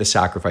with the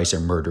sacrifice or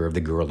murder of the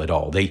girl at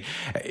all.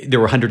 There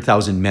were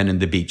 100,000 men in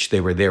the beach.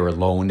 They were there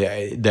alone.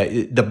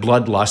 The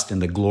bloodlust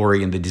and the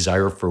glory and the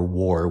desire for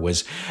war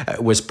was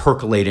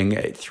percolating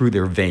through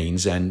their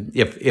veins. And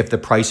if the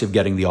price of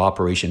getting the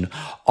operation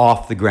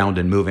off the ground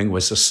and moving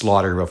was the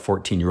slaughter of a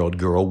 14-year-old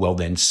girl, well,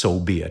 then so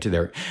be it.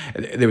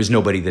 There was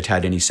nobody that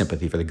had any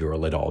sympathy for the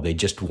girl at all. They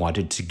just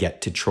wanted to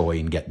get to Troy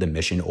and get the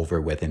mission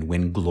over with and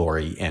win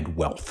glory and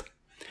wealth.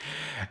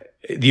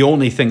 The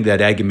only thing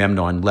that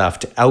Agamemnon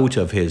left out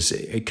of his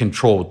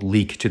controlled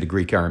leak to the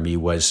Greek army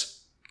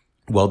was,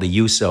 well, the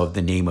use of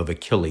the name of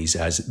Achilles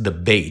as the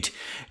bait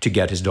to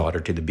get his daughter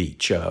to the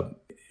beach.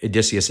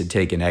 Odysseus had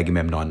taken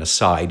Agamemnon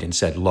aside and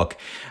said, look,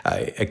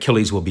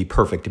 Achilles will be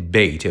perfect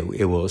bait.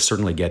 It will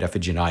certainly get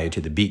Iphigenia to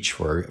the beach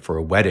for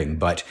a wedding,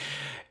 but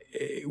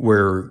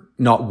we're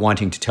not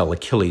wanting to tell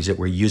Achilles that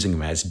we're using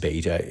him as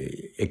bait.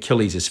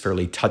 Achilles is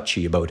fairly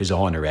touchy about his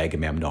honor,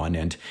 Agamemnon,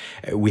 and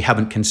we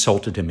haven't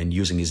consulted him in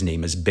using his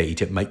name as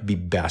bait. It might be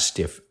best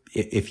if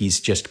he's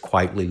just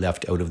quietly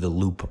left out of the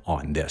loop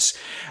on this.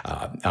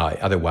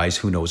 Otherwise,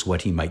 who knows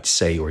what he might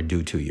say or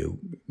do to you,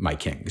 my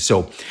king.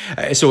 So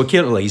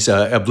Achilles,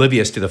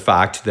 oblivious to the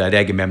fact that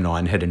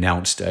Agamemnon had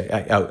announced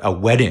a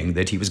wedding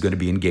that he was going to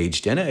be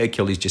engaged in,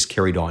 Achilles just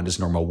carried on as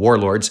normal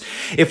warlords.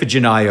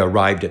 Iphigenia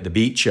arrived at the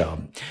beach.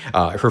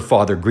 Her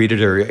father greeted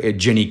her.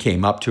 Ginny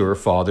came up to her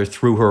father,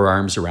 threw her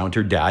arms around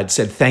her dad,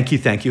 said, thank you,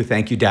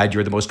 Dad.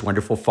 You're the most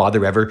wonderful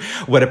father ever.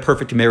 What a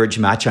perfect marriage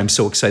match. I'm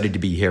so excited to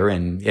be here.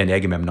 And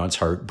Agamemnon's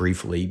heart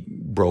briefly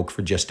broke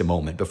for just a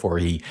moment before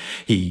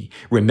he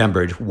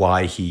remembered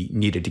why he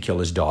needed to kill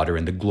his daughter,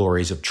 and the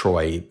glories of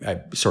Troy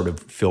sort of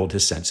filled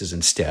his senses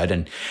instead.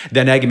 And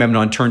then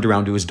Agamemnon turned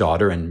around to his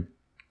daughter, and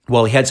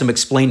well, he had some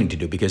explaining to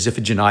do, because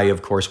Iphigenia,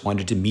 of course,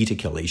 wanted to meet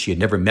Achilles. She had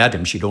never met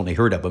him. She'd only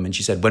heard of him. And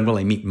she said, when will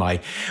I meet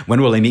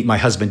my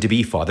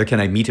husband-to-be, father? Can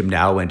I meet him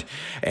now? And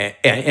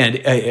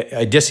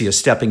Odysseus,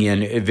 stepping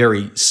in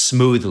very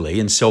smoothly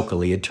and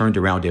silkily, had turned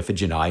around to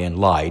Iphigenia and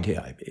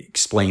lied,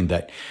 explained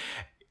that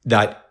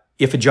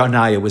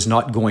Iphigenia was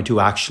not going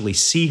to actually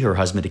see her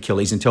husband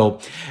Achilles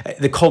until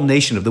the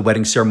culmination of the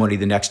wedding ceremony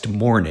the next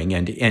morning,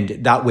 and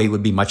that way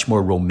would be much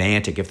more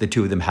romantic if the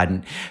two of them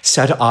hadn't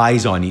set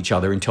eyes on each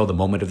other until the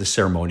moment of the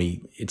ceremony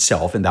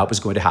itself, and that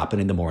was going to happen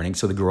in the morning,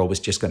 so the girl was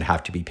just going to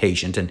have to be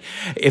patient. And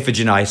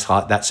Iphigenia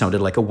thought that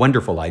sounded like a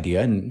wonderful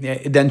idea, and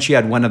then she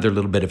had one other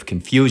little bit of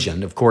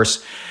confusion. Of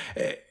course,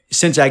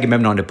 since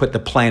Agamemnon had put the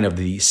plan of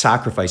the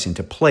sacrifice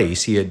into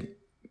place, he had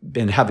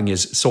been having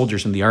his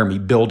soldiers in the army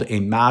build a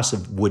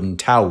massive wooden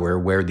tower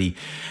where the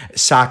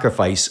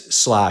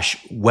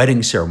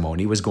sacrifice/wedding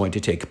ceremony was going to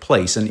take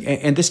place.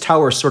 And this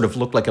tower sort of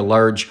looked like a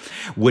large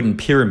wooden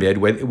pyramid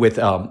with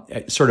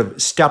sort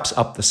of steps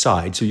up the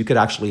side. So you could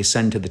actually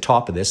ascend to the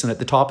top of this. And at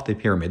the top of the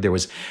pyramid, there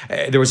was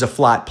a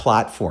flat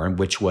platform,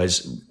 which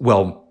was,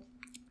 well,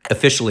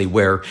 officially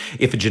where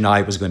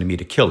Iphigenia was going to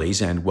meet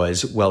Achilles, and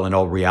was, well, in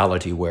all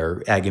reality,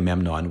 where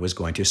Agamemnon was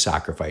going to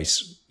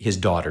sacrifice his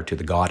daughter to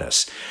the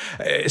goddess.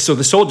 So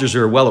the soldiers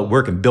are well at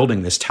work in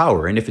building this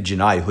tower, and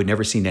Iphigenia, who had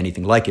never seen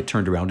anything like it,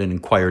 turned around and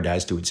inquired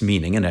as to its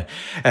meaning. And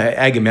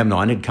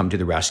Agamemnon had come to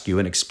the rescue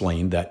and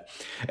explained that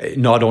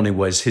not only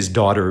was his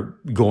daughter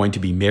going to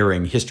be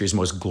marrying history's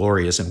most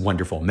glorious and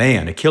wonderful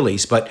man,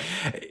 Achilles, but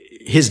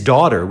his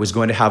daughter was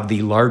going to have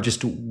the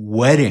largest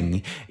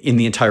wedding in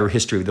the entire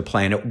history of the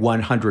planet.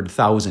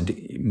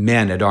 100,000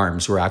 men at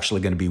arms were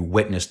actually going to be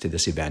witness to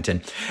this event.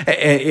 And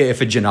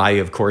Iphigenia,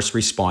 of course,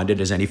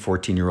 responded as any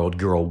 14-year-old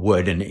girl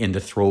would. And in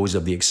the throes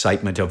of the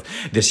excitement of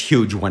this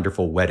huge,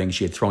 wonderful wedding,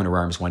 she had thrown her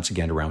arms once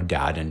again around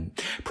Dad and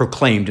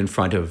proclaimed in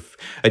front of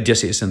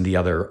Odysseus and the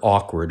other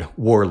awkward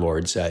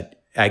warlords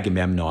that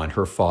Agamemnon,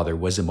 her father,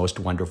 was the most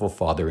wonderful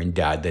father and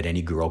dad that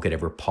any girl could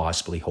ever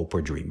possibly hope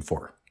or dream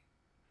for.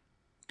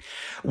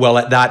 Well,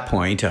 at that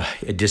point,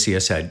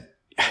 Odysseus had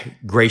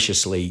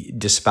graciously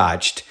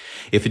dispatched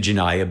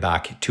Iphigenia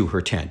back to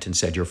her tent and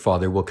said, "Your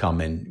father will come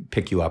and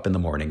pick you up in the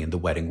morning, and the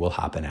wedding will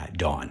happen at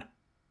dawn."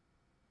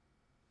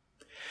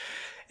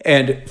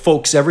 And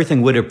folks,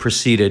 everything would have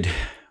proceeded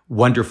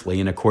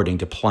wonderfully and according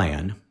to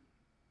plan,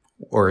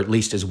 or at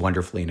least as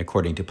wonderfully and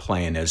according to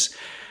plan as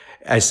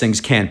things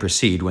can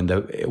proceed when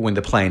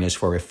the plan is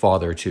for a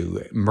father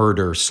to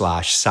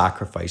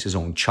murder/sacrifice his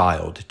own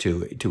child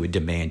to a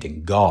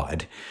demanding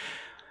god.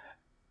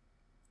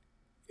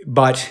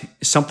 But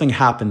something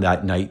happened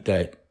that night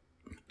that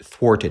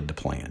thwarted the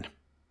plan.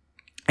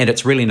 And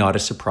it's really not a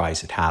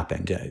surprise it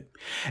happened.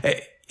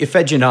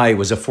 Iphigenia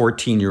was a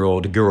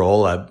 14-year-old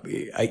girl,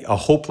 a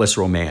hopeless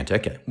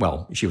romantic.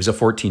 Well, she was a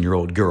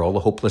 14-year-old girl,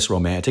 a hopeless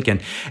romantic.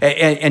 And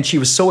she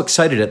was so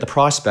excited at the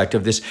prospect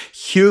of this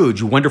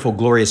huge, wonderful,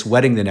 glorious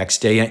wedding the next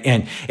day,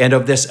 and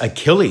of this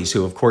Achilles,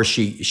 who, of course,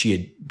 she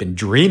had been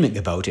dreaming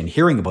about and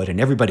hearing about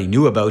and everybody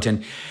knew about.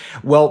 And,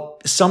 well,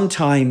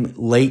 sometime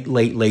late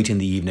in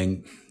the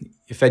evening,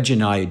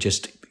 Iphigenia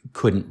just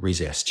couldn't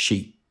resist.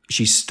 She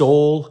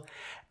stole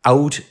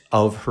out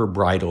of her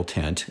bridal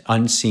tent,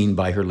 unseen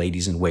by her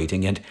ladies in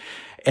waiting,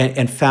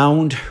 and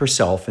found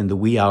herself in the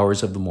wee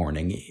hours of the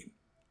morning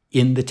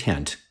in the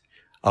tent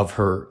of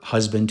her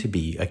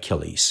husband-to-be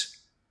Achilles.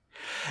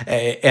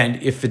 And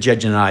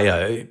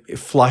Iphigenia,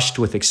 flushed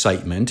with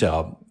excitement,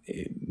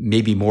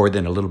 maybe more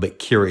than a little bit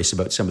curious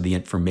about some of the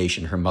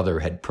information her mother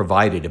had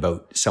provided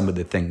about some of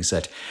the things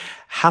that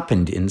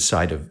happened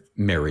inside of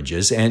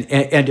marriages,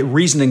 and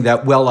reasoning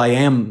that, well, I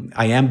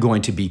am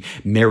going to be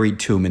married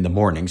to him in the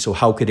morning, so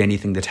how could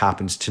anything that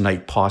happens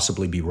tonight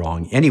possibly be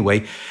wrong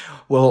anyway?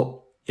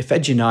 Well,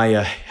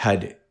 Iphigenia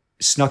had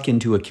snuck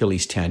into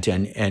Achilles' tent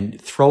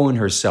and thrown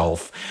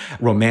herself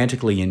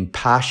romantically and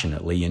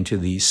passionately into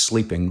the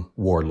sleeping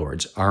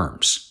warlord's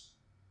arms.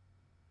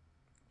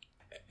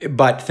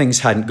 But things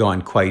hadn't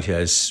gone quite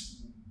as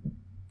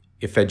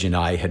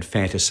Iphigenia had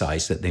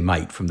fantasized that they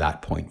might from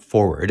that point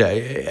forward.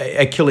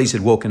 Achilles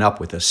had woken up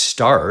with a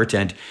start,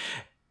 and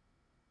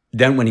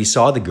then when he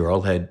saw the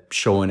girl, had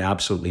shown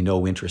absolutely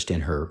no interest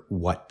in her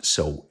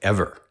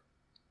whatsoever.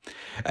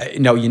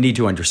 Now, you need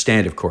to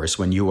understand, of course,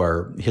 when you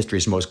are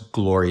history's most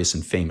glorious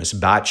and famous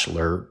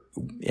bachelor,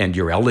 and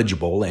you're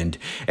eligible, and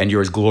you're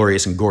as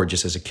glorious and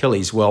gorgeous as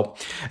Achilles, well,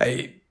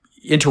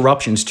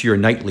 interruptions to your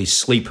nightly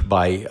sleep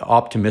by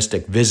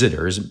optimistic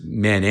visitors,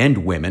 men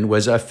and women,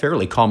 was a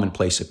fairly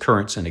commonplace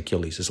occurrence in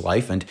Achilles'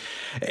 life, and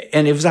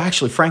it was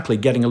actually, frankly,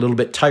 getting a little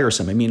bit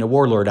tiresome. I mean, a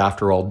warlord,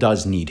 after all,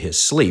 does need his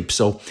sleep.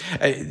 So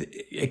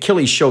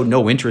Achilles showed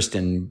no interest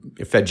in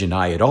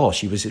Iphigenia at all.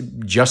 She was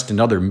just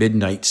another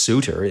midnight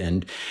suitor,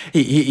 and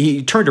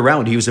he turned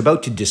around. He was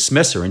about to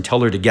dismiss her and tell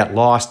her to get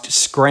lost,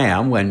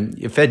 scram, when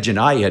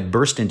Iphigenia had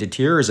burst into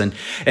tears and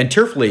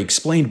tearfully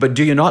explained, "But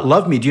do you not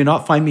love me? Do you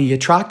not find me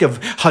attractive,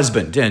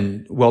 husband?"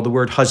 And, well, the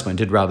word husband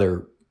had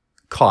rather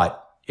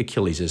caught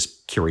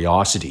Achilles'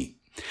 curiosity.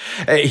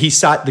 He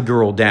sat the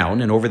girl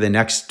down, and over the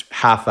next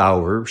half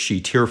hour, she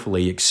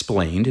tearfully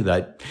explained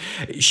that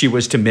she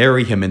was to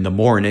marry him in the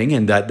morning,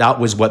 and that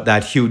was what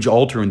that huge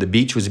altar on the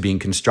beach was being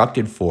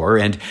constructed for.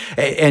 And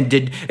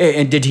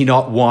did he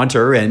not want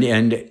her?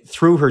 And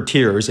through her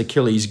tears,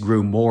 Achilles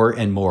grew more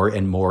and more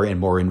and more and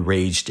more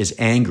enraged, as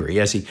angry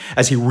as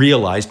he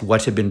realized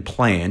what had been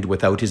planned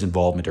without his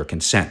involvement or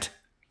consent.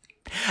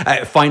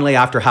 Finally,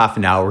 after half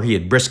an hour, he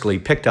had briskly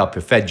picked up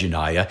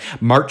Iphigenia,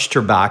 marched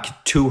her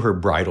back to her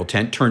bridal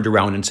tent, turned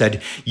around and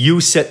said, "You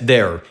sit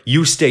there,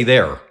 you stay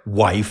there,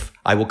 wife.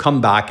 I will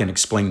come back and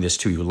explain this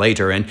to you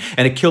later." And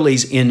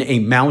Achilles, in a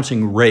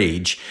mounting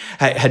rage,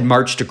 had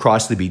marched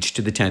across the beach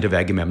to the tent of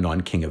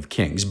Agamemnon, King of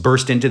Kings,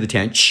 burst into the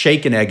tent,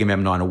 shaken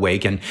Agamemnon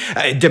awake, and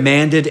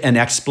demanded an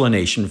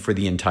explanation for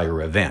the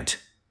entire event.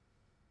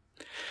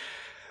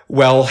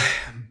 Well,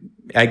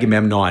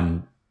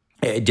 Agamemnon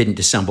didn't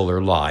dissemble or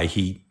lie.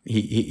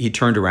 He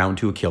turned around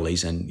to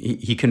Achilles and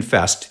he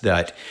confessed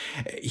that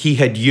he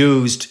had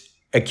used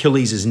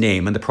Achilles'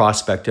 name and the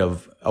prospect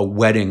of a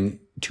wedding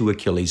to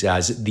Achilles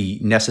as the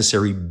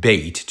necessary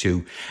bait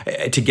to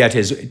get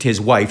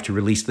his wife to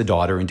release the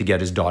daughter and to get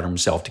his daughter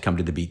himself to come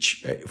to the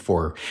beach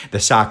for the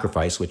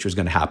sacrifice, which was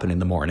going to happen in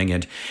the morning.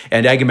 And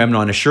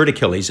Agamemnon assured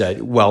Achilles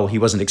that, well, he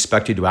wasn't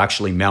expected to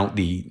actually mount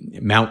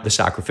the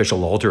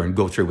sacrificial altar and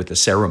go through with the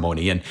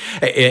ceremony. And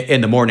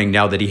in the morning,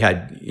 now that he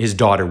had his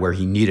daughter where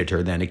he needed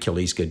her, then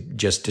Achilles could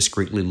just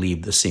discreetly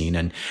leave the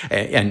scene,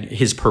 and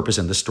his purpose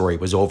in the story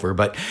was over.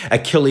 But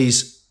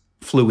Achilles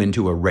flew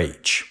into a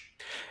rage.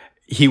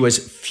 He was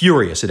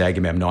furious at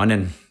Agamemnon,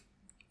 and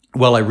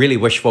well, I really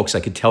wish, folks,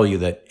 I could tell you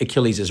that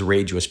Achilles'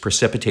 rage was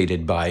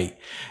precipitated by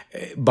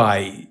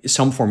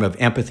some form of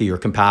empathy or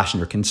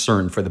compassion or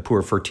concern for the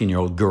poor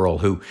 14-year-old girl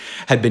who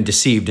had been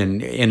deceived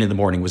and in the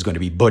morning was going to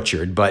be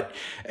butchered. But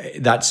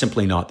that's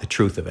simply not the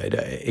truth of it.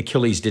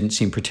 Achilles didn't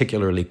seem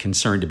particularly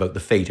concerned about the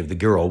fate of the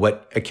girl.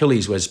 What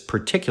Achilles was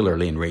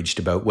particularly enraged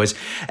about was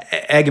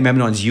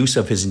Agamemnon's use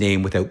of his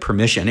name without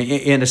permission.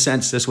 In a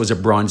sense, this was a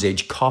Bronze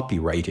Age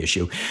copyright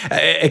issue.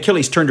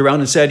 Achilles turned around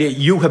and said,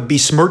 "You have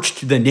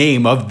besmirched the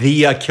name of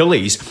the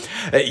Achilles.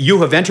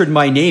 You have entered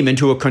my name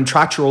into a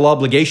contractual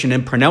obligation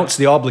and pronounced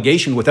the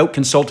obligation without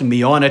consulting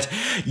me on it.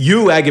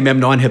 You,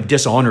 Agamemnon, have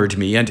dishonored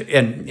me."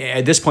 And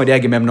at this point,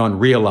 Agamemnon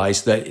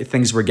realized that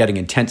things were getting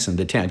intense in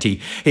the tent.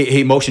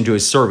 He motioned to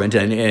his servant,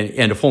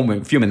 and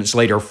a few minutes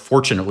later,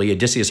 fortunately,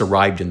 Odysseus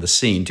arrived in the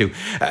scene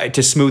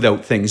to smooth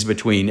out things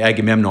between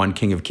Agamemnon,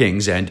 King of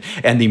Kings, and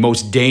the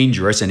most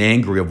dangerous and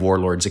angry of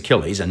warlords,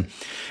 Achilles. And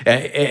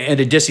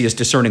Odysseus,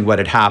 discerning what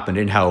had happened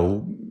and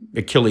how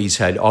Achilles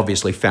had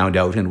obviously found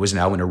out and was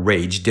now in a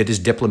rage, did his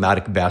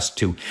diplomatic best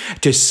to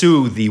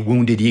soothe the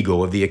wounded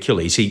ego of the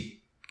Achilles. He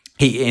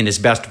in his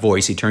best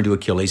voice, he turned to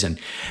Achilles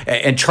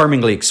and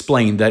charmingly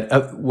explained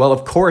that, well,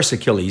 of course,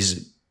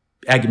 Achilles,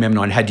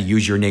 Agamemnon had to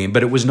use your name,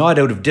 but it was not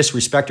out of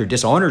disrespect or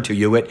dishonor to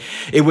you.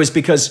 It was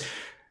because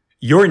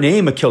your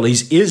name,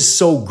 Achilles, is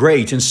so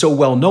great and so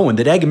well known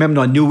that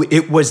Agamemnon knew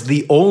it was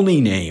the only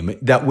name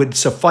that would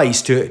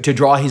suffice to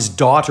draw his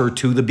daughter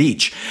to the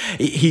beach.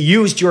 He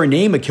used your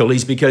name,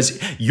 Achilles, because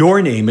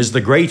your name is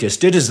the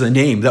greatest. It is the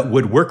name that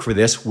would work for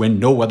this when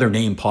no other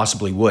name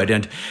possibly would.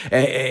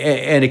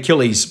 And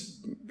Achilles,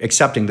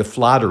 accepting the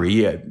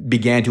flattery,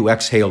 began to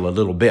exhale a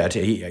little bit.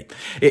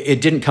 It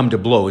didn't come to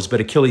blows,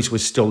 but Achilles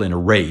was still in a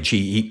rage.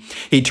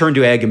 He turned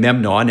to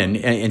Agamemnon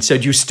and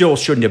said, "You still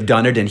shouldn't have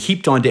done it," and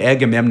heaped onto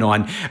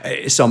Agamemnon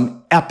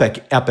some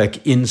epic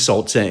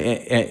insults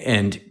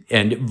and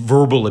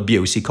verbal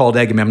abuse. He called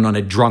Agamemnon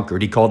a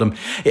drunkard. He called him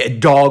a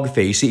dog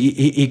face.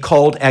 He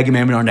called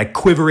Agamemnon a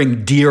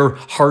quivering,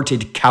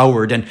 deer-hearted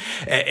coward.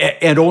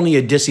 And only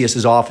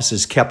Odysseus's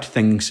offices kept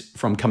things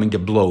from coming to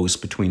blows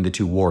between the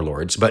two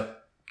warlords. But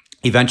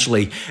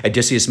eventually,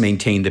 Odysseus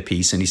maintained the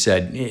peace, and he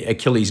said,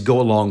 "Achilles,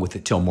 go along with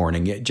it till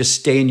morning. Just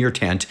stay in your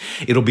tent.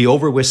 It'll be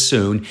over with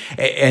soon,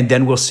 and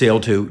then we'll sail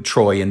to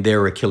Troy, and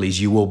there,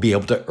 Achilles, you will be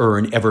able to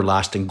earn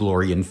everlasting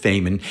glory and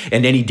fame,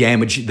 and any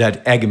damage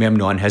that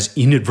Agamemnon has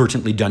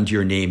inadvertently done to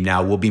your name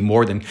now will be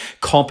more than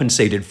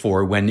compensated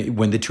for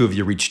when the two of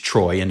you reach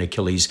Troy, and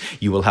Achilles,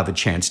 you will have a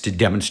chance to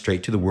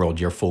demonstrate to the world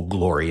your full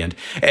glory."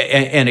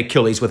 And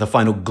Achilles, with a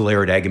final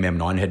glare at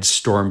Agamemnon, had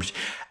stormed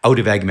out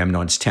of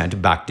Agamemnon's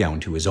tent back down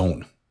to his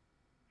own.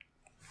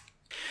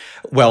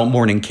 Well,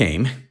 morning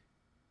came.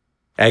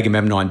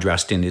 Agamemnon,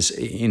 dressed in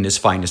his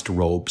finest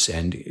robes,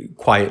 and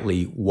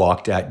quietly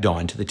walked at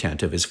dawn to the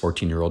tent of his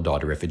 14-year-old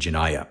daughter,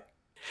 Iphigenia.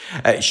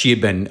 She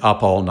had been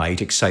up all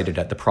night, excited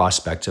at the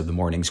prospects of the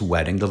morning's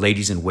wedding. The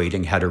ladies in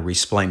waiting had her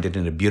resplendent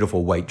in a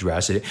beautiful white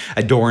dress,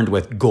 adorned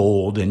with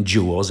gold and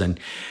jewels, and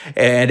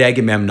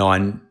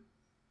Agamemnon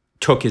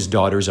took his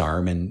daughter's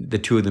arm, and the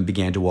two of them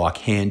began to walk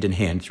hand in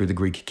hand through the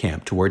Greek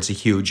camp towards a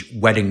huge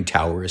wedding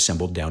tower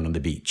assembled down on the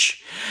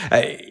beach.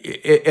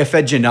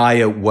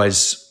 Iphigenia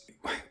was,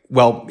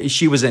 well,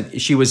 she was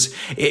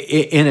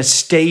in a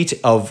state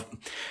of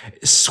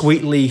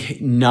sweetly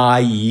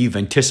naive,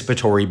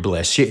 anticipatory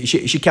bliss.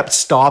 She kept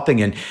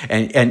stopping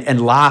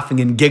and laughing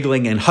and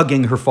giggling and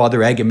hugging her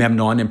father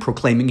Agamemnon and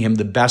proclaiming him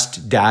the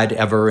best dad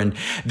ever. And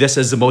this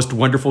is the most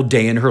wonderful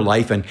day in her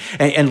life.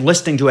 And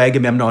listening to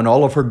Agamemnon,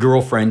 all of her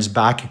girlfriends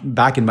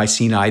back in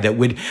Mycenae that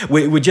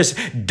would just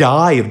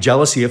die of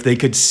jealousy if they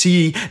could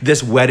see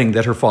this wedding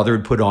that her father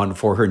had put on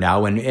for her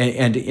now. And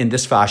in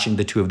this fashion,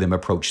 the two of them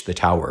approached the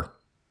tower.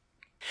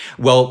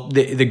 Well,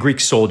 the Greek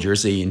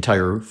soldiers, the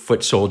entire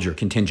foot soldier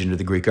contingent of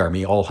the Greek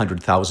army, all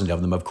 100,000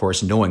 of them, of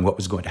course, knowing what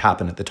was going to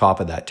happen at the top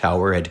of that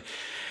tower,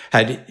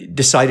 had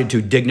decided to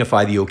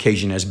dignify the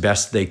occasion as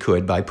best they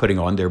could by putting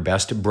on their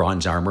best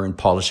bronze armor and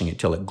polishing it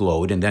till it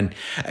glowed, and then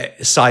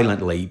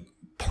silently,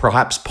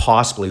 perhaps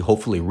possibly,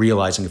 hopefully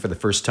realizing for the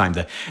first time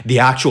the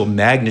actual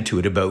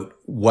magnitude about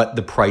what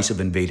the price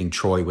of invading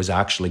Troy was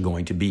actually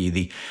going to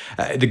be.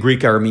 The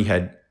Greek army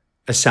had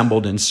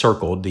assembled and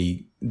circled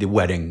the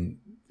wedding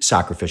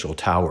sacrificial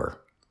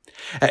tower.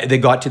 They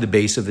got to the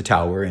base of the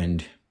tower,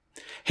 and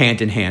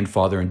hand in hand,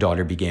 father and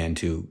daughter began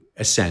to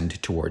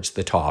ascend towards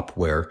the top,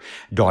 where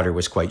daughter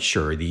was quite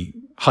sure the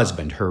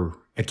husband, her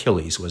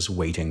Achilles, was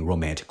waiting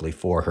romantically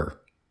for her.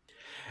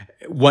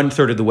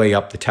 1/3 of the way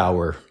up the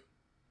tower,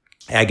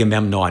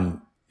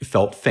 Agamemnon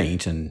felt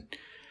faint, and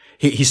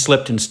he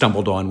slipped and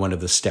stumbled on one of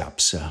the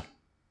steps.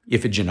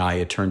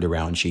 Iphigenia turned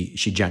around. She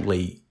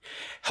gently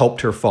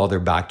helped her father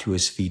back to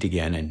his feet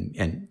again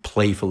and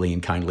playfully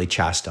and kindly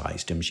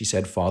chastised him. She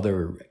said,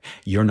 "Father,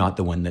 you're not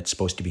the one that's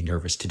supposed to be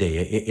nervous today.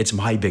 It's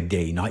my big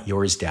day, not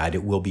yours, Dad.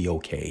 It will be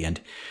okay."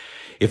 And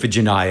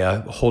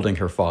Iphigenia, holding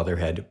her father,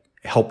 had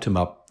helped him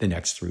up the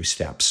next 3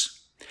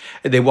 steps.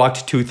 They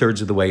walked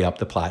 2/3 of the way up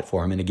the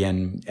platform, and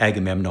again,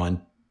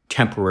 Agamemnon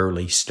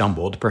temporarily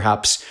stumbled.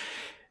 Perhaps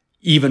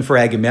even for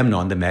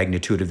Agamemnon, the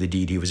magnitude of the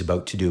deed he was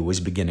about to do was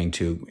beginning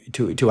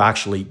to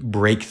actually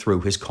break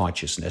through his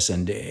consciousness.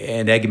 And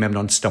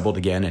Agamemnon stumbled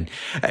again,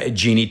 and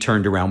Jeannie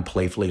turned around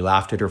playfully,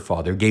 laughed at her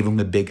father, gave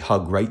him a big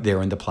hug right there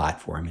on the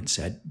platform, and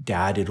said,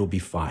 "Dad, it'll be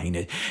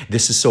fine.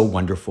 This is so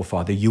wonderful,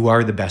 Father. You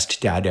are the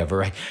best dad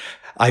ever.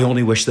 I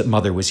only wish that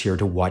Mother was here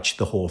to watch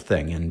the whole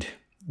thing." And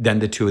then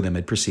the two of them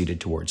had proceeded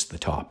towards the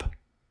top.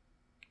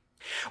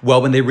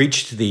 Well, when they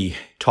reached the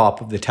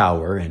top of the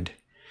tower and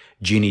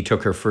Jeannie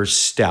took her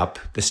first step,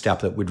 the step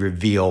that would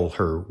reveal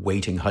her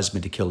waiting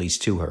husband Achilles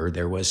to her,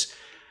 there was,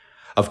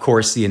 of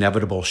course, the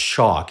inevitable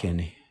shock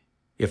in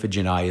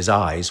Iphigenia's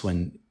eyes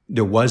when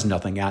there was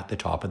nothing at the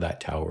top of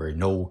that tower,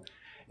 no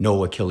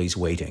Achilles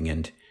waiting.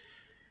 And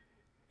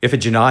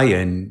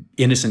Iphigenia, in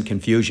innocent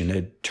confusion,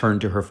 had turned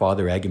to her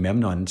father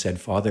Agamemnon and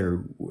said, "Father,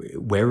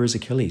 where is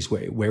Achilles?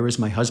 Where is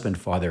my husband,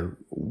 Father?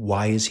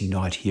 Why is he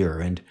not here?"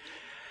 And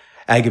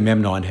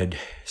Agamemnon had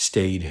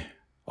stayed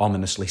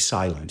ominously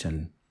silent,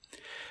 and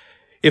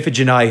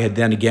Iphigenia had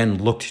then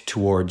again looked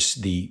towards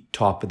the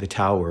top of the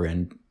tower,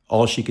 and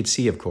all she could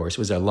see, of course,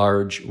 was a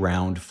large,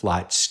 round,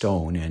 flat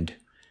stone and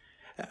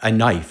a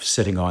knife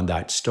sitting on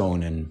that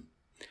stone. And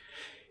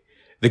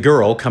the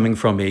girl, coming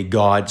from a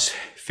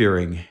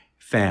gods-fearing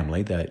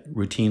family that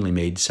routinely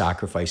made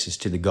sacrifices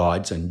to the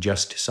gods on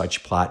just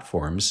such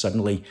platforms,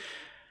 suddenly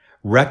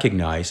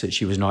recognized that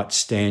she was not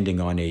standing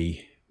on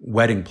a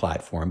wedding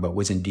platform, but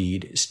was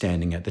indeed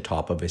standing at the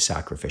top of a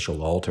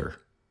sacrificial altar.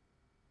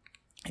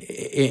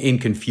 In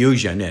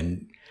confusion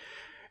and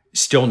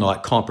still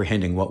not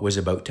comprehending what was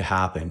about to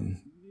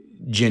happen,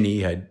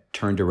 Ginny had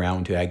turned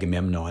around to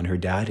Agamemnon, her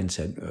dad, and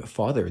said,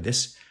 "Father,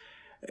 this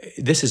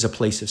is a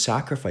place of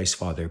sacrifice,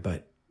 Father,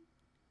 but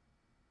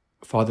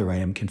Father, I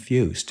am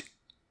confused.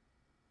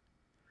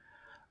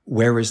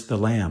 Where is the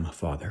lamb,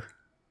 Father?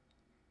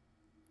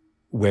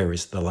 Where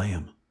is the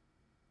lamb?"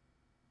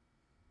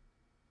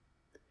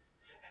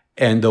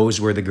 And those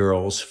were the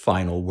girl's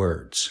final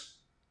words.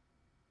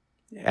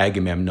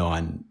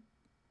 Agamemnon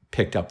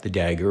picked up the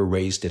dagger,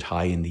 raised it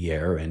high in the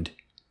air, and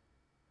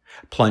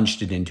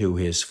plunged it into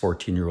his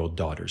 14-year-old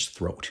daughter's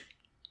throat.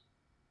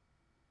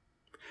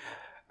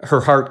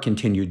 Her heart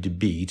continued to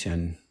beat,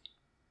 and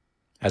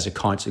as a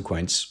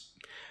consequence,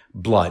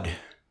 blood,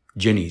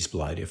 Ginny's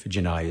blood,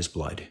 Iphigenia's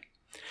blood,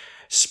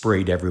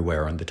 sprayed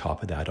everywhere on the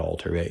top of that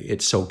altar.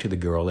 It soaked to the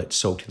girl, it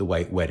soaked to the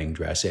white wedding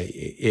dress,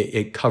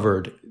 it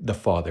covered the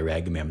father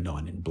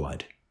Agamemnon in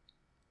blood.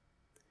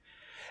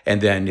 And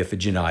then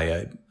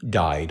Iphigenia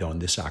died on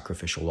the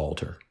sacrificial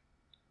altar.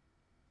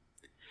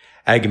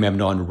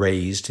 Agamemnon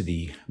raised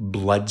the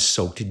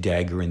blood-soaked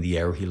dagger in the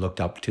air. He looked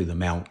up to the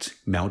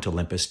Mount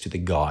Olympus, to the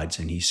gods,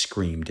 and he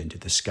screamed into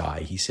the sky.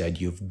 He said,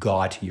 "You've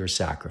got your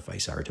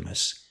sacrifice,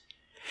 Artemis.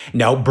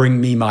 Now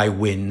bring me my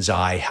winds.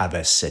 I have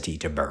a city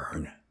to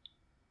burn."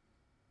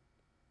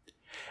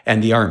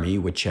 And the army,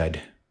 which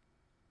had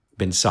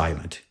been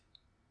silent,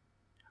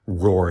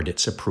 roared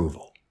its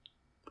approval.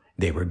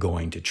 They were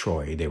going to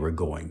Troy. They were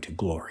going to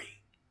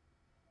glory.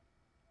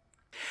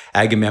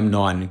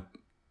 Agamemnon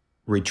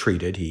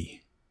retreated.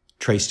 He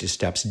traced his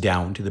steps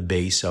down to the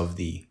base of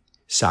the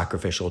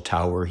sacrificial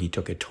tower. He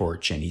took a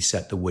torch and he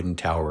set the wooden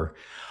tower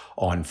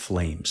on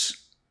flames.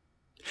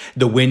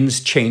 The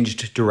winds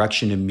changed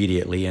direction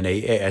immediately, and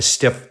a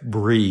stiff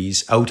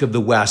breeze out of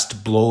the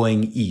west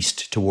blowing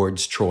east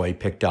towards Troy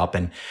picked up,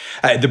 and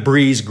the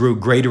breeze grew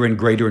greater and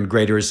greater and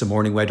greater as the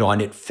morning went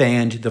on. It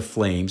fanned the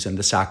flames, and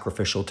the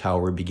sacrificial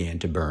tower began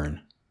to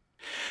burn.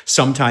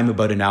 Sometime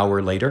about an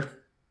hour later,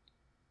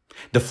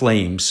 the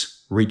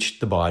flames reached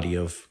the body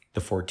of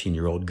the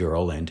 14-year-old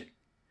girl, and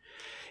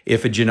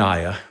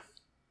Iphigenia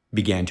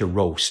began to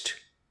roast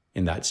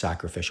in that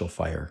sacrificial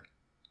fire.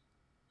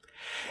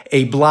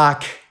 A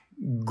black,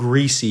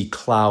 greasy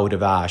cloud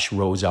of ash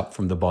rose up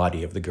from the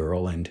body of the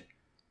girl, and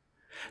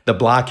the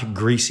black,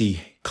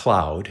 greasy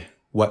cloud,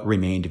 what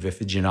remained of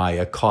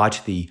Iphigenia,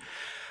 caught the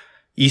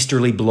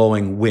easterly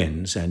blowing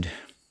winds, and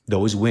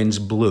those winds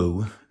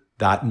blew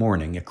that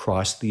morning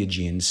across the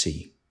Aegean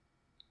Sea.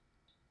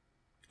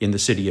 In the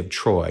city of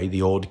Troy,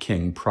 the old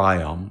king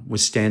Priam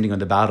was standing on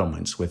the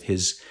battlements with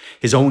his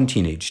own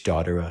teenage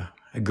daughter,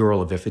 a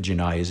girl of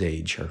Iphigenia's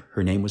age.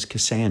 Her name was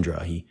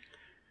Cassandra.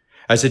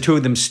 As the two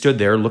of them stood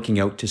there looking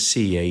out to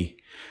sea, a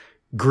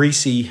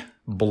greasy,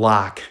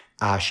 black,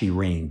 ashy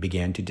rain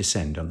began to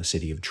descend on the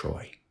city of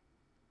Troy.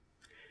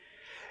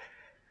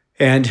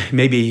 And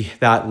maybe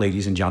that,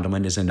 ladies and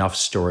gentlemen, is enough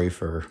story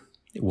for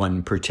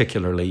one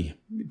particularly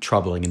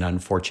troubling and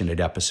unfortunate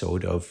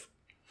episode of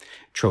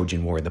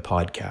Trojan War, the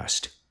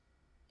podcast.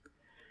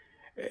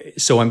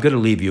 So I'm going to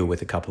leave you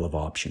with a couple of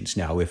options.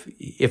 Now,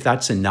 if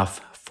that's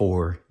enough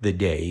for the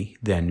day,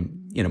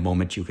 then in a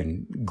moment you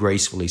can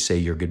gracefully say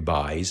your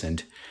goodbyes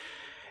and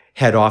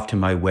head off to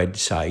my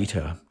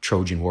website,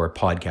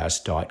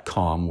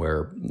 trojanwarpodcast.com,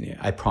 where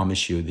I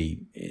promise you the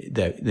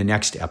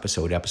next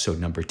episode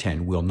number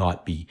 10, will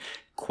not be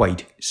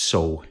quite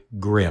so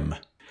grim.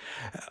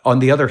 On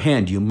the other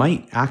hand, you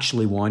might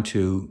actually want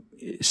to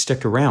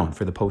stick around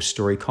for the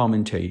post-story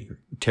commentary,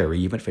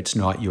 even if it's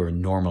not your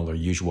normal or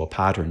usual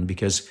pattern,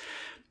 because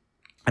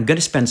I'm going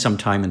to spend some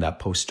time in that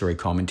post-story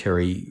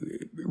commentary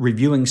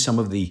reviewing some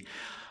of the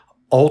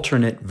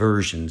alternate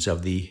versions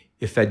of the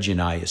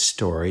Iphigenia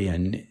story,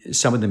 and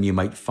some of them you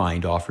might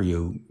find offer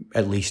you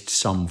at least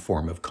some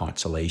form of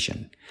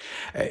consolation.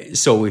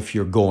 So if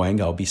you're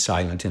going, I'll be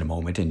silent in a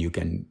moment, and you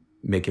can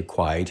make a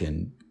quiet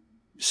and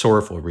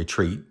sorrowful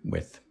retreat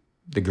with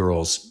the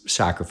girl's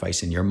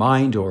sacrifice in your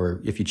mind,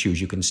 or if you choose,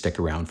 you can stick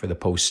around for the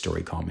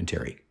post-story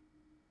commentary.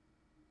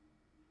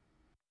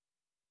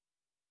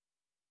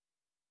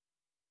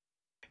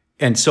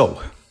 And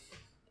so,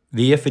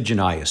 the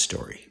Iphigenia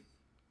story.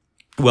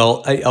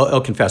 Well, I'll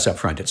confess up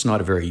front, it's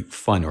not a very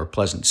fun or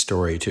pleasant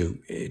story to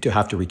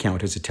have to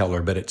recount as a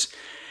teller, but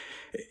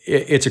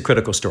it's a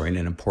critical story and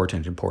an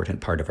important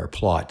part of our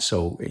plot,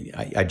 so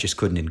I just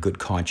couldn't in good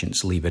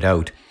conscience leave it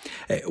out.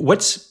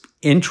 What's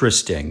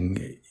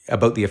interesting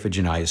about the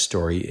Iphigenia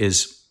story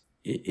is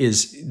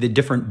the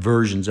different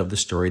versions of the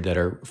story that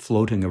are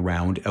floating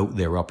around out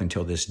there up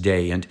until this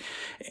day. And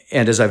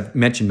as I've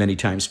mentioned many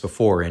times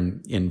before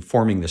in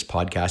forming this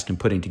podcast and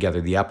putting together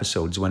the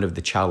episodes, one of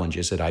the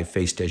challenges that I've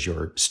faced as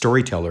your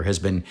storyteller has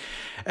been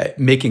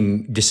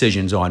making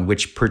decisions on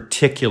which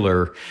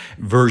particular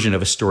version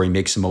of a story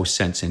makes the most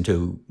sense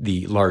into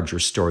the larger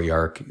story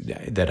arc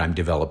that I'm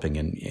developing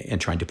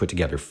and trying to put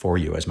together for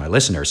you as my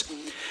listeners.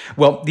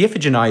 Well, the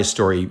Iphigenia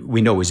story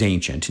we know is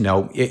ancient.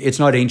 Now, it's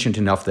not ancient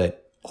enough that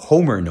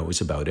Homer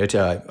knows about it.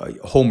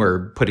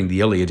 Homer, putting the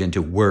Iliad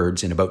into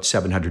words in about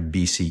 700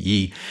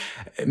 BCE,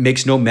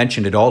 makes no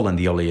mention at all in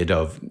the Iliad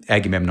of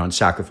Agamemnon's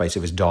sacrifice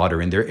of his daughter.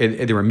 And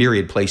there are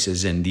myriad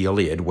places in the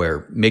Iliad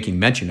where making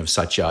mention of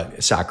such a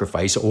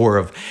sacrifice or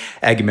of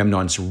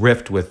Agamemnon's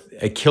rift with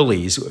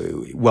Achilles,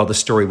 well, the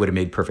story would have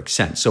made perfect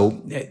sense.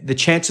 So the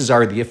chances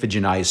are the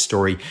Iphigenia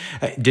story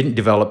didn't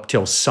develop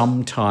till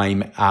some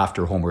time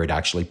after Homer had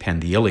actually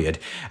penned the Iliad.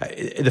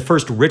 The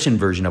first written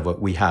version of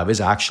what we have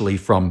is actually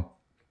from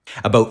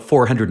about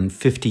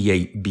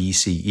 458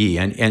 BCE,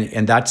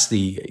 and that's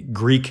the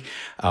Greek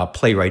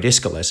playwright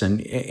Aeschylus,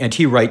 and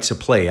he writes a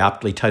play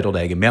aptly titled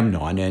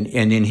Agamemnon, and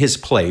in his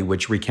play,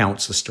 which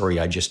recounts the story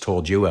I just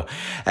told you,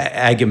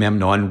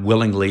 Agamemnon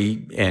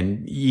willingly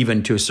and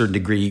even to a certain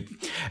degree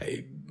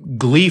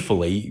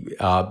gleefully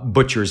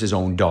butchers his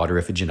own daughter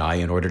Iphigenia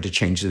in order to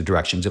change the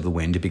directions of the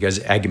wind, because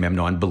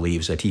Agamemnon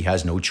believes that he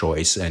has no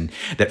choice and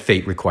that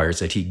fate requires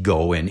that he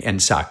go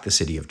and sack the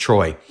city of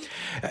Troy.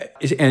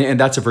 And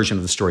that's a version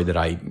of the story that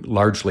I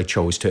largely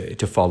chose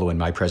to follow in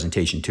my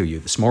presentation to you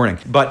this morning.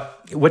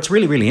 But what's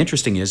really, really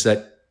interesting is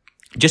that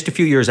just a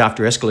few years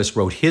after Aeschylus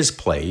wrote his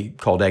play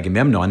called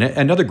Agamemnon,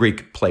 another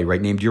Greek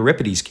playwright named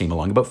Euripides came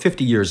along about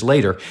 50 years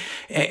later,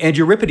 and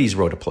Euripides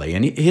wrote a play,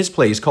 and his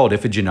play is called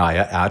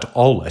Iphigenia at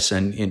Aulis,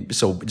 and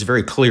so it's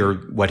very clear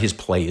what his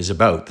play is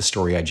about, the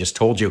story I just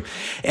told you.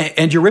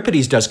 And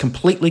Euripides does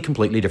completely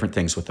different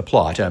things with the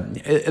plot.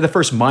 The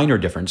first minor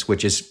difference,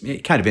 which is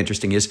kind of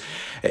interesting, is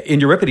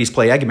in Euripides'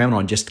 play,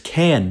 Agamemnon just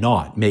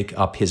cannot make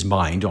up his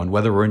mind on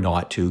whether or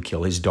not to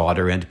kill his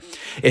daughter, and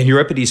in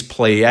Euripides'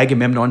 play,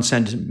 Agamemnon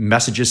sends messengers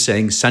messages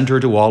saying, send her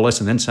to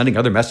Aulis, and then sending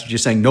other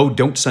messages saying, no,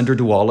 don't send her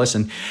to Aulis.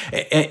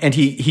 And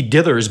he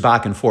dithers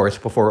back and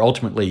forth before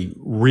ultimately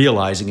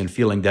realizing and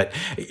feeling that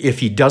if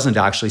he doesn't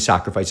actually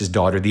sacrifice his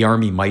daughter, the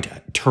army might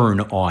turn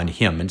on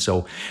him. And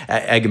so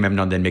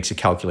Agamemnon then makes a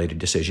calculated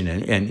decision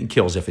and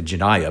kills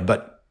Iphigenia.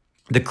 But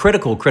the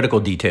critical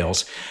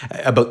details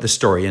about the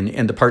story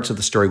and the parts of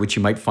the story which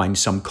you might find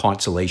some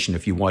consolation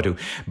if you want to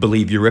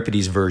believe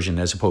Euripides' version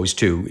as opposed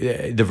to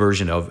the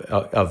version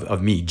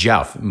of me,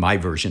 Jeff, my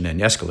version, and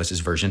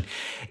Aeschylus's version,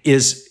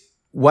 is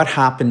what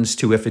happens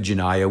to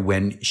Iphigenia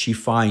when she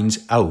finds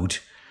out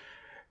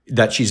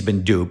that she's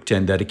been duped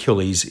and that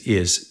Achilles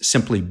is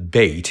simply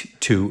bait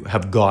to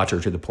have got her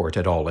to the port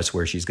at Aulis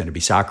where she's going to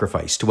be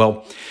sacrificed.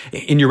 Well,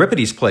 in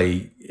Euripides'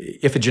 play,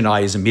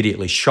 Iphigenia is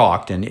immediately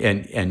shocked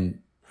and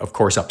of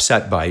course,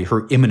 upset by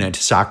her imminent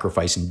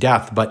sacrifice and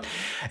death, but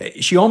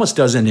she almost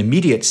does an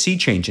immediate sea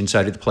change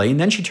inside of the play, and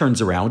then she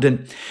turns around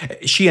and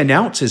she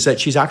announces that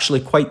she's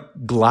actually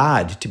quite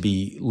glad to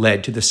be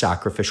led to the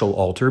sacrificial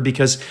altar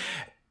because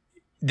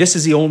this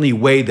is the only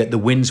way that the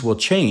winds will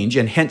change,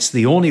 and hence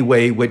the only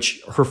way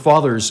which her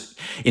father's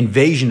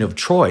invasion of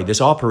Troy,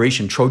 this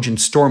Operation Trojan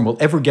Storm, will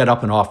ever get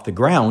up and off the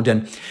ground.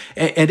 And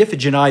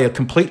Iphigenia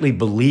completely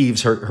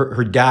believes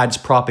her dad's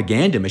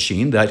propaganda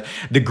machine that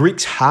the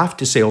Greeks have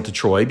to sail to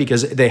Troy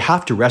because they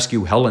have to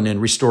rescue Helen and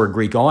restore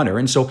Greek honor.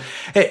 And so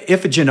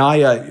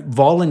Iphigenia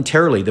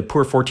voluntarily, the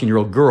poor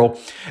 14-year-old girl,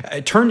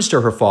 turns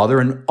to her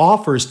father and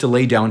offers to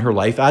lay down her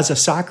life as a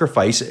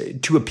sacrifice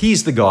to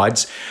appease the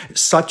gods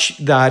such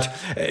that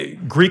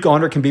Greek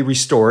honor can be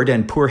restored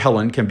and poor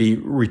Helen can be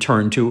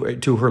returned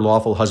to her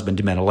lawful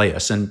husband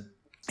Menelaus.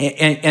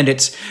 And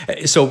it's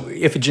so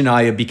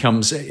Iphigenia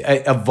becomes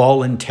a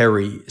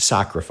voluntary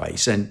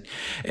sacrifice. And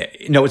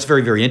it's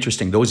very, very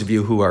interesting. Those of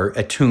you who are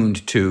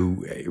attuned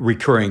to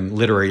recurring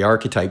literary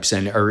archetypes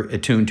and are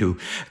attuned to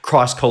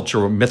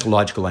cross-cultural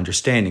mythological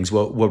understandings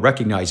will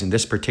recognize in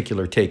this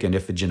particular take on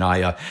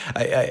Iphigenia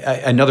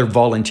another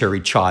voluntary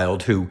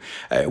child who,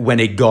 when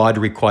a god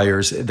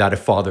requires that a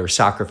father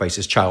sacrifice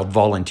his child,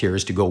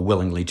 volunteers to go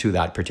willingly to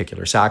that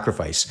particular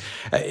sacrifice.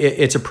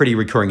 It's a pretty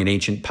recurring and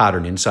ancient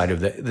pattern inside of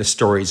the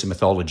stories and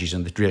mythologies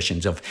and the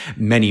traditions of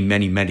many,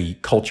 many, many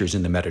cultures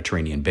in the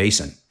Mediterranean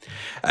basin.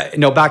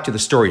 Now, back to the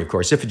story, of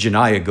course.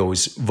 Iphigenia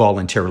goes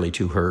voluntarily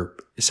to her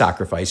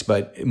sacrifice,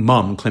 but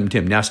Mum,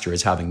 Clytemnestra,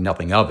 is having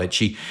nothing of it.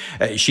 She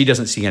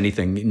doesn't see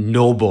anything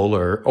noble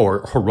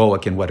or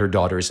heroic in what her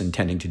daughter is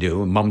intending to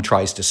do. Mum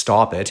tries to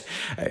stop it.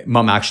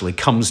 Mum actually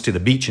comes to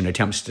the beach and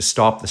attempts to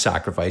stop the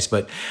sacrifice,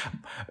 but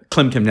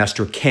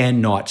Clytemnestra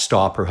cannot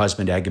stop her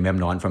husband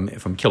Agamemnon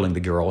from killing the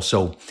girl.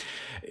 So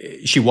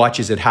she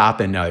watches it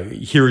happen,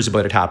 hears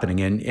about it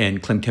happening,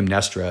 and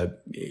Clytemnestra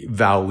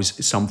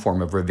vows some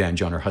form of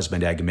revenge on her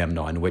husband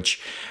Agamemnon,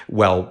 which,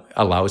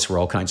 allows for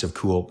all kinds of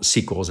cool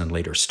sequels and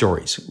later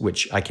stories,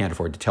 which I can't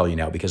afford to tell you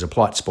now because of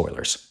plot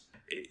spoilers.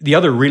 The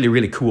other really,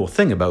 really cool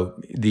thing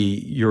about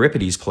the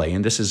Euripides play,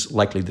 and this is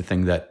likely the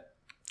thing that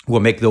will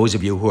make those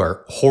of you who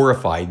are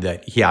horrified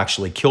that he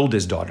actually killed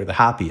his daughter the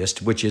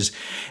happiest, which is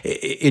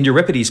in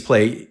Euripides'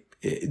 play,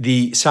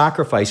 the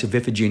sacrifice of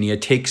Iphigenia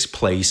takes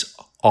place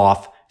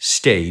off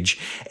stage,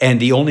 and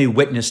the only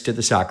witness to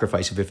the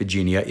sacrifice of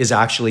Iphigenia is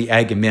actually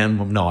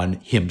Agamemnon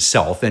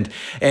himself. And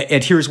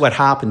here's what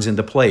happens in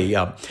the play.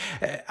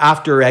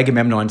 After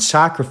Agamemnon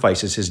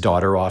sacrifices his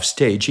daughter off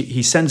stage,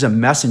 he sends a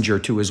messenger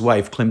to his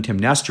wife,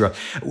 Clytemnestra,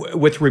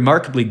 with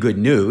remarkably good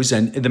news.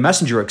 And the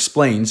messenger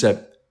explains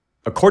that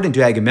according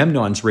to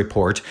Agamemnon's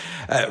report,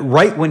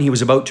 right when he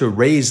was about to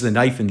raise the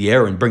knife in the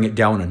air and bring it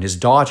down on his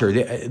daughter,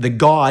 the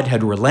god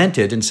had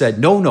relented and said,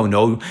 no,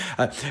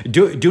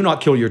 do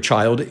not kill your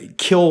child.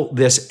 Kill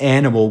this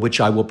animal, which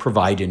I will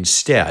provide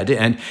instead.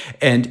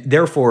 And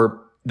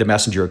therefore, the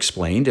messenger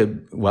explained,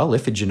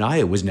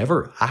 Iphigenia was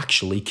never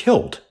actually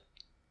killed.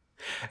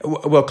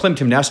 Well,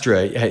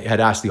 Clytemnestra had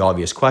asked the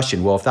obvious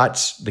question, if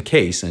that's the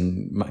case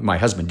and my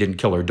husband didn't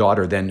kill her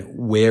daughter, then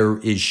where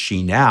is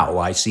she now?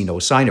 I see no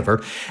sign of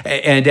her.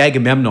 And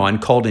Agamemnon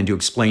called in to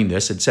explain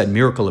this and said,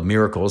 miracle of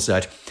miracles,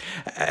 that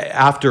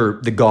after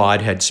the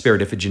god had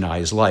spared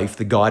Iphigenia's life,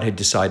 the god had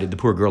decided the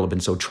poor girl had been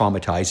so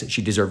traumatized that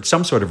she deserved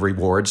some sort of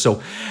reward.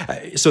 So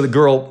the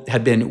girl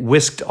had been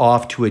whisked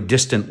off to a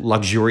distant,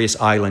 luxurious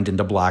island in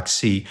the Black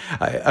Sea,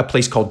 a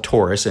place called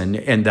Taurus,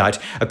 and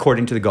that,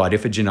 according to the god,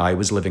 Iphigenia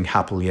was living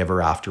happily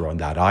ever after on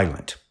that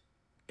island.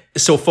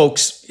 So,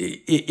 folks,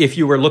 if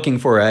you were looking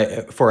for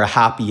a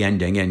happy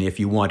ending, and if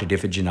you wanted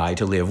Iphigenia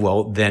to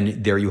live,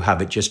 then there you have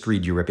it. Just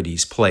read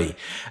Euripides' play.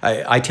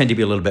 I tend to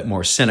be a little bit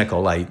more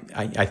cynical. I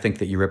think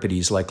that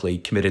Euripides likely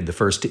committed the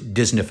first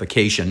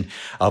Disneyfication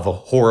of a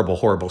horrible,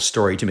 horrible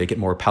story to make it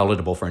more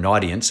palatable for an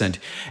audience. And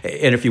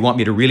if you want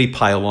me to really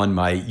pile on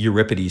my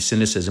Euripides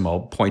cynicism,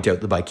 I'll point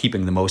out that by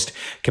keeping the most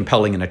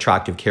compelling and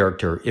attractive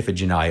character,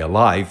 Iphigenia,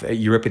 alive,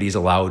 Euripides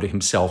allowed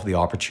himself the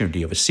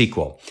opportunity of a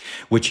sequel,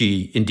 which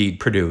he indeed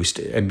produced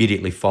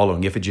immediately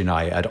following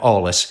Iphigenia at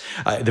Aulis.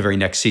 The very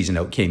next season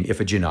out came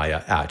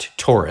Iphigenia at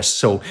Taurus.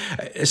 So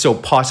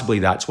possibly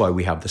that's why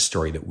we have the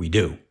story that we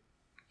do.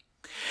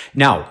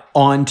 Now,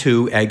 on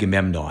to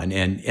Agamemnon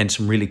and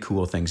some really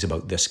cool things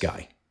about this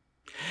guy.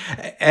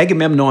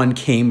 Agamemnon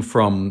came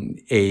from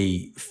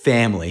a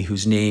family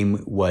whose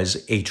name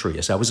was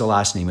Atreus. That was the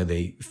last name of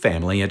the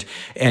family.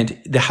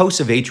 And the house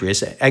of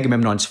Atreus,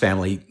 Agamemnon's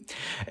family,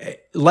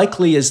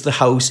 likely is the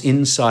house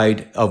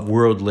inside of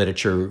world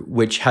literature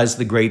which has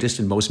the greatest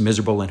and most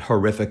miserable and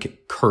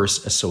horrific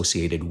curse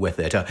associated with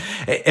it.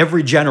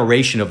 Every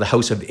generation of the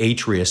house of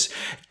Atreus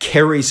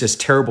carries this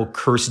terrible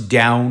curse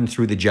down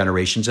through the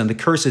generations, and the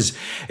curse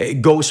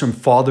goes from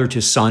father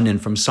to son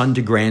and from son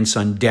to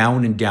grandson,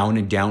 down and down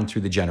and down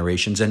through the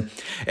generations.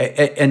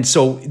 And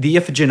so the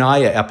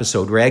Iphigenia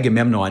episode where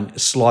Agamemnon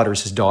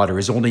slaughters his daughter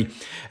is only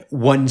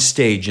one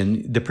stage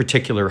in the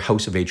particular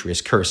House of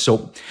Atreus curse.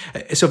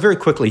 So very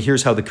quickly,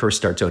 here's how the curse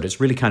starts out. It's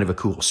really kind of a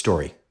cool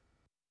story.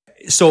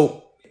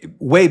 So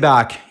way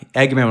back,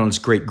 Agamemnon's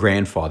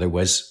great-grandfather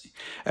was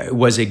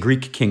a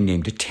Greek king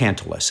named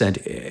Tantalus. And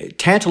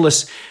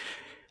Tantalus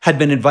had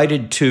been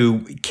invited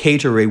to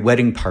cater a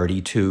wedding party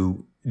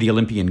to the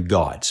Olympian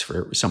gods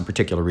for some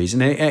particular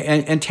reason.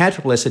 And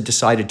Tantalus had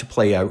decided to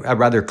play a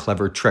rather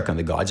clever trick on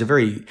the gods, a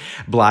very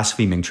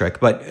blaspheming trick.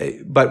 But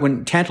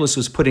when Tantalus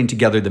was putting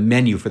together the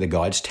menu for the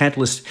gods,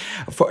 Tantalus,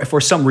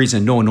 for some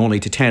reason known only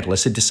to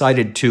Tantalus, had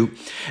decided to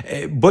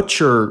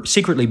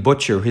secretly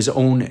butcher his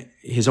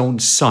own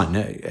son,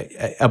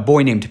 a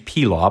boy named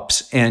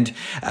Pelops, and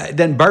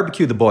then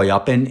barbecue the boy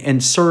up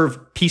and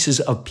serve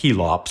pieces of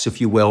Pelops, if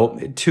you will,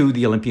 to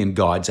the Olympian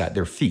gods at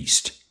their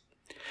feast.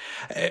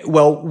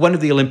 Well, one of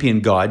the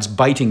Olympian gods,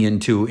 biting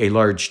into a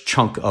large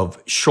chunk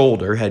of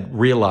shoulder, had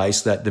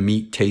realized that the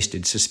meat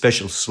tasted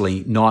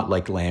suspiciously not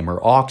like lamb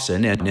or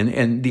oxen,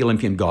 and the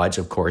Olympian gods,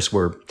 of course,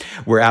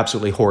 were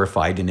absolutely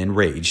horrified and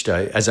enraged.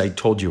 As I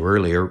told you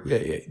earlier,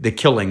 the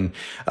killing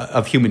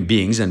of human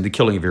beings and the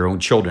killing of your own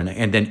children,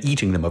 and then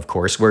eating them, of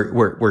course,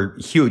 were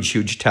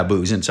huge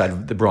taboos inside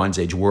of the Bronze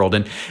Age world,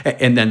 and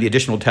then the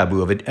additional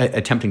taboo of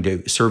attempting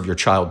to serve your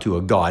child to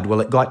a god. Well,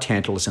 it got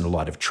Tantalus in a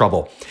lot of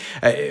trouble.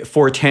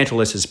 For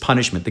Tantalus, as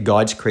punishment, the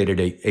gods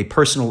created a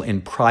personal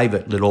and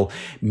private little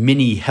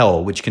mini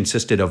hell, which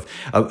consisted of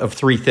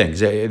three things.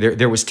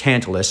 There was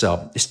Tantalus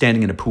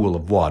standing in a pool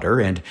of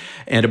water, and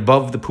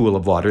above the pool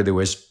of water there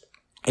was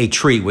a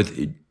tree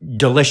with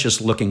delicious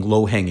looking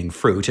low-hanging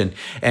fruit.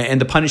 And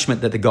the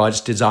punishment that the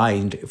gods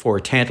designed for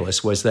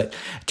Tantalus was that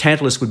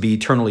Tantalus would be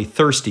eternally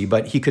thirsty,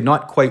 but he could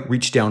not quite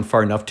reach down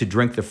far enough to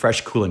drink the fresh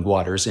cooling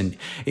waters in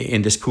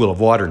this pool of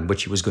water in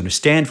which he was going to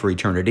stand for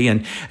eternity.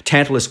 And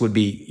Tantalus would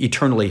be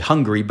eternally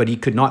hungry, but he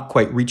could not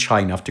quite reach high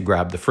enough to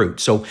grab the fruit.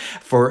 So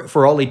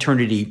for all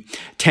eternity,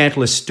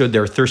 Tantalus stood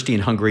there thirsty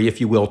and hungry, if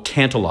you will,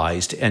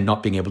 tantalized, and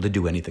not being able to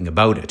do anything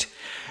about it.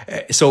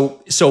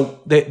 So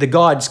the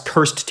gods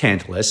cursed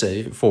Tantalus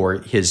for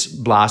his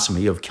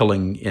blasphemy of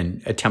killing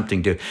and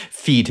attempting to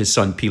feed his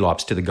son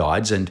Pelops to the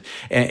gods, and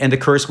the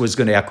curse was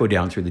going to echo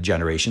down through the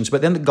generations.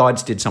 But then the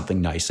gods did something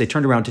nice. They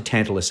turned around to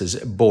Tantalus's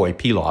boy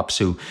Pelops,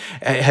 who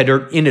had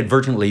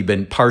inadvertently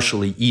been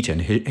partially eaten,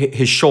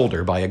 his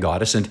shoulder, by a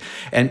goddess, and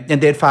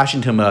they had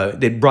fashioned him.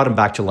 They'd brought him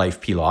back to life,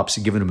 Pelops,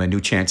 given him a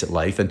new chance at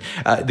life. And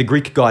the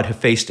Greek god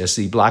Hephaestus,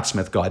 the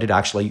blacksmith god, had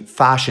actually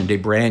fashioned a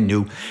brand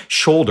new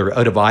shoulder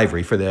out of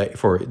ivory for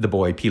the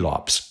boy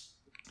Pelops.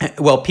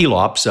 Well,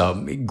 Pelops,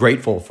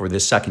 grateful for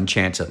this second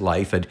chance at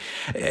life, had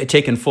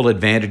taken full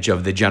advantage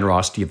of the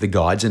generosity of the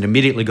gods and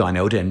immediately gone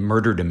out and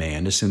murdered a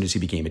man as soon as he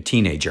became a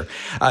teenager.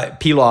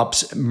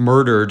 Pelops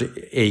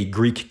murdered a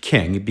Greek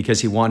king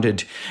because he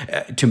wanted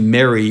to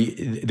marry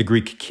the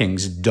Greek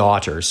king's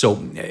daughter. So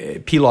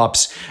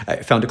Pelops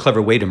found a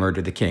clever way to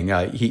murder the king.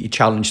 He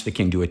challenged the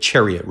king to a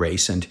chariot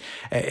race, and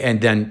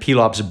then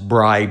Pelops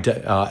bribed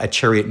a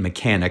chariot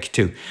mechanic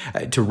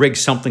to rig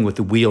something with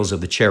the wheels of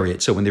the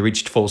chariot, so when they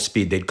reached full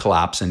speed, they'd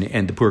collapse,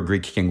 and the poor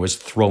Greek king was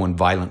thrown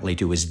violently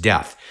to his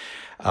death.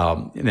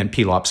 And then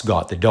Pelops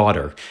got the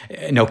daughter.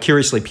 Now,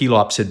 curiously,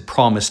 Pelops had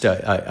promised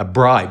a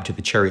bribe to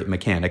the chariot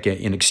mechanic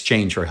in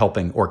exchange for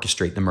helping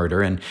orchestrate the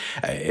murder. And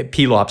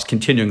Pelops,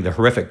 continuing the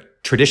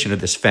horrific tradition of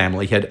this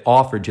family, had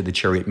offered to the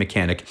chariot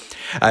mechanic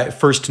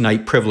first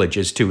night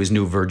privileges to his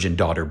new virgin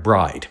daughter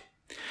bride.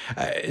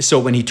 So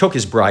when he took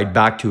his bride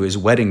back to his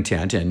wedding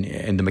tent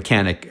and the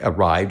mechanic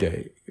arrived,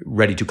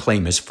 ready to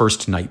claim his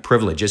first night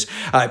privileges,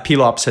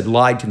 Pelops had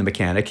lied to the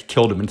mechanic,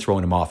 killed him, and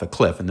thrown him off a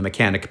cliff. And the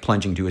mechanic,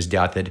 plunging to his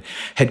death,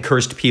 had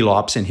cursed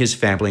Pelops and his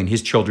family and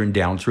his children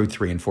down through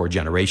 3 and 4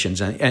 generations.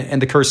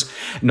 And the curse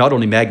not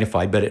only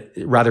magnified, but it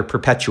rather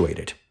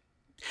perpetuated.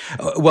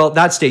 Well, at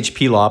that stage,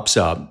 Pelops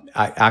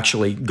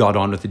actually got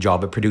on with the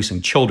job of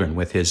producing children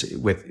with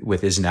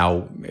his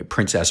now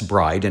princess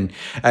bride. And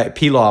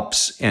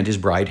Pelops and his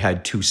bride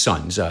had 2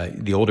 sons.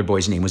 The older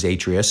boy's name was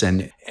Atreus,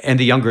 and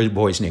the younger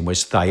boy's name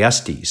was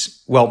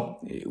Thyestes. Well,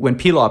 when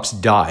Pelops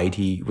died,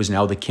 he was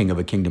now the king of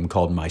a kingdom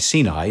called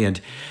Mycenae,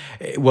 and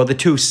the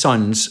 2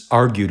 sons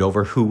argued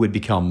over who would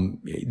become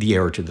the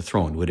heir to the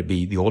throne. Would it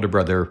be the older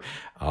brother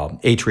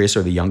Atreus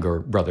or the younger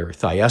brother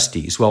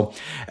Thyestes? Well,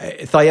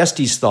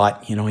 Thyestes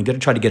thought, I'm going to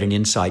try to get an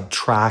inside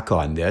track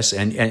on this. Menelaus.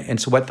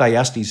 And so what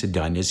Thyestes had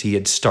done is he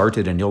had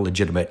started an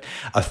illegitimate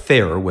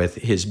affair with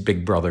his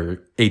big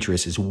brother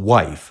Atreus'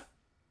 wife.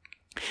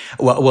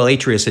 Well,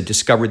 Atreus had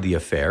discovered the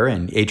affair,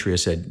 and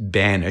Atreus had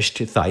banished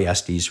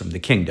Thyestes from the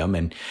kingdom,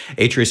 and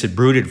Atreus had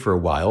brooded for a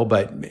while,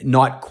 but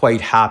not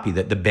quite happy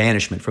that the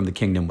banishment from the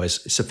kingdom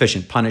was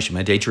sufficient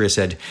punishment. Atreus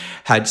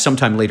had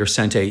sometime later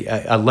sent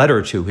a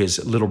letter to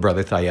his little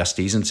brother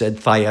Thyestes and said,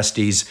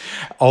 Thyestes,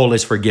 all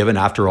is forgiven.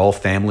 After all,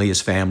 family is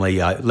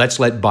family. Let's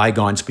let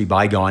bygones be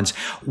bygones.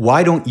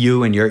 Why don't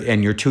you and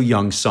your two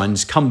young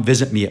sons come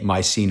visit me at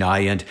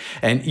Mycenae,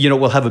 and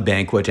we'll have a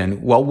banquet,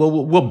 and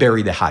we'll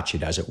bury the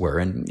hatchet, as it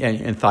were.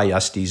 And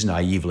Thyestes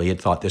naively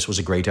had thought this was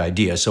a great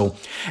idea. So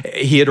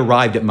he had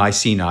arrived at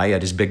Mycenae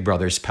at his big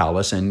brother's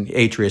palace, and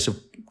Atreus, of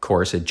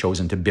course, had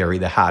chosen to bury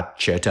the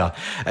hatchet,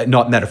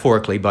 not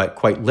metaphorically, but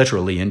quite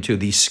literally, into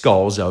the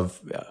skulls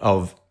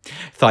of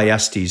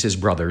Thyestes, his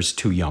brother's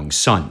two young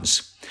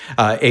sons.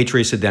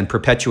 Atreus had then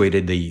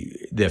perpetuated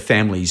the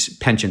family's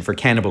penchant for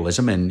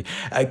cannibalism and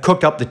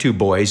cooked up the two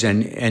boys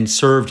and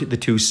served the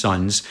two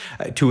sons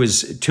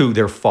to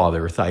their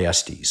father,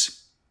 Thyestes.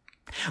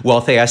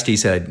 Well,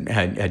 Thyestes had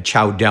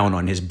chowed down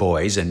on his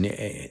boys and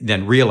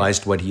then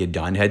realized what he had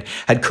done, had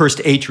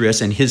cursed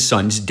Atreus and his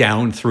sons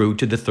down through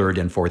to the third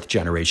and fourth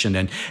generation,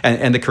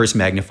 and the curse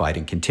magnified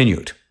and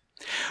continued.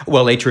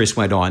 Well, Atreus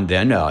went on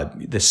then,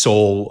 the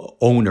sole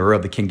owner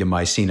of the kingdom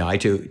Mycenae,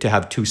 to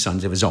have two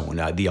sons of his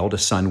own. The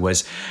eldest son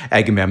was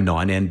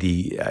Agamemnon, and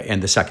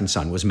the second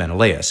son was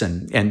Menelaus,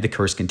 and the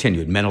curse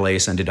continued.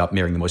 Menelaus ended up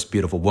marrying the most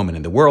beautiful woman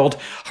in the world.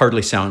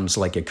 Hardly sounds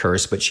like a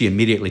curse, but she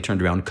immediately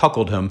turned around,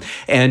 cuckolded him,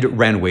 and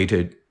ran away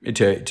to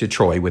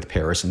Troy with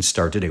Paris and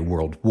started a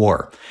world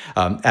war.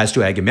 As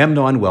to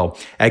Agamemnon, well,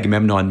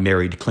 Agamemnon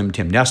married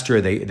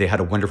Clytemnestra. They had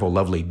a wonderful,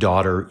 lovely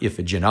daughter,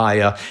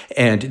 Iphigenia,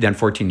 and then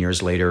 14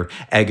 years later,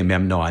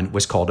 Agamemnon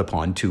was called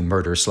upon to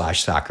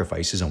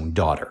murder/sacrifice his own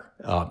daughter.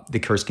 The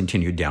curse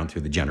continued down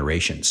through the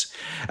generations.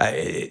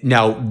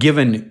 Now,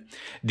 given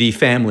the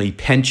family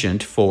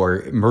penchant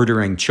for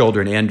murdering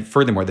children, and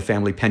furthermore, the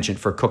family penchant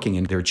for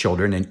cooking their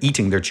children and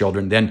eating their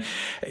children, then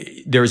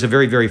there's a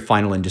very, very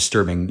final and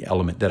disturbing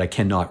element that I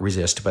cannot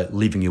resist, but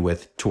leaving you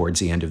with towards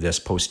the end of this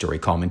post-story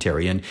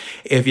commentary. And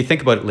if you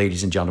think about it,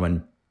 ladies and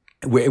gentlemen,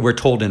 we're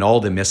told in all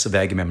the myths of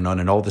Agamemnon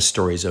and all the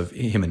stories of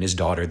him and his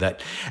daughter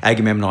that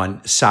Agamemnon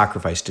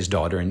sacrificed his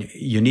daughter. And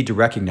you need to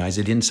recognize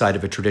that inside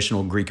of a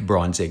traditional Greek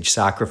Bronze Age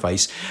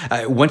sacrifice,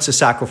 once a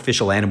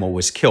sacrificial animal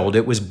was killed,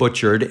 it was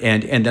butchered,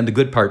 and then the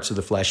good parts of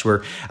the flesh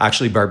were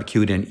actually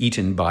barbecued and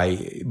eaten by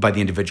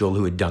the individual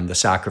who had done the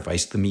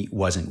sacrifice. The meat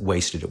wasn't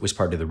wasted. It was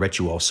part of the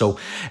ritual. So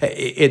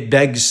it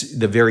begs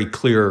the very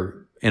clear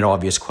an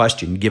obvious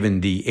question, given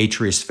the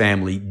Atreus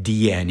family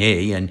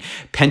DNA and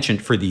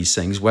penchant for these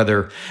things,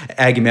 whether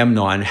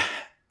Agamemnon,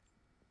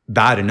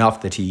 bad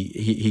enough that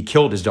he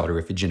killed his daughter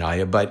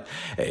Iphigenia, but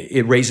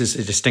it raises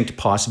a distinct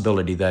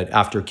possibility that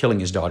after killing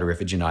his daughter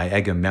Iphigenia,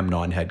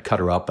 Agamemnon had cut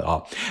her up,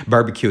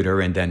 barbecued her,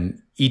 and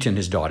then eaten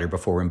his daughter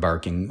before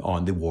embarking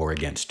on the war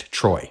against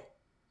Troy.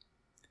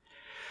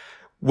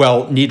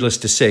 Well, needless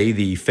to say,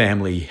 the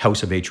family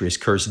House of Atreus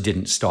curse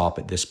didn't stop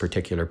at this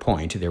particular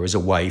point. There was a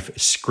wife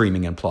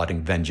screaming and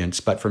plotting vengeance,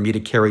 but for me to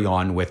carry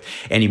on with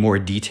any more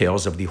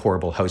details of the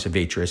horrible House of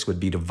Atreus would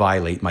be to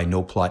violate my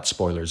no plot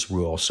spoilers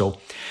rule. So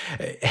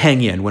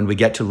hang in. When we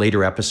get to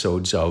later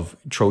episodes of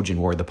Trojan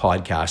War, the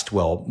podcast,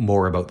 well,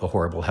 more about the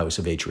horrible House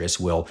of Atreus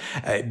will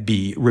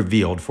be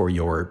revealed for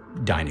your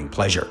dining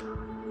pleasure.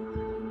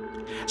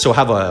 So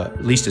have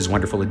at least as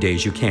wonderful a day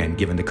as you can,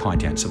 given the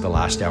contents of the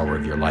last hour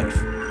of your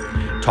life.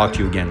 Talk to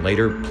you again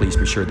later. Please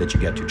be sure that you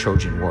get to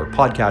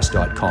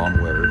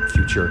TrojanWarPodcast.com, where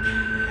future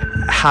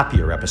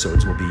happier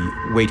episodes will be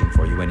waiting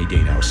for you any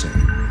day now soon.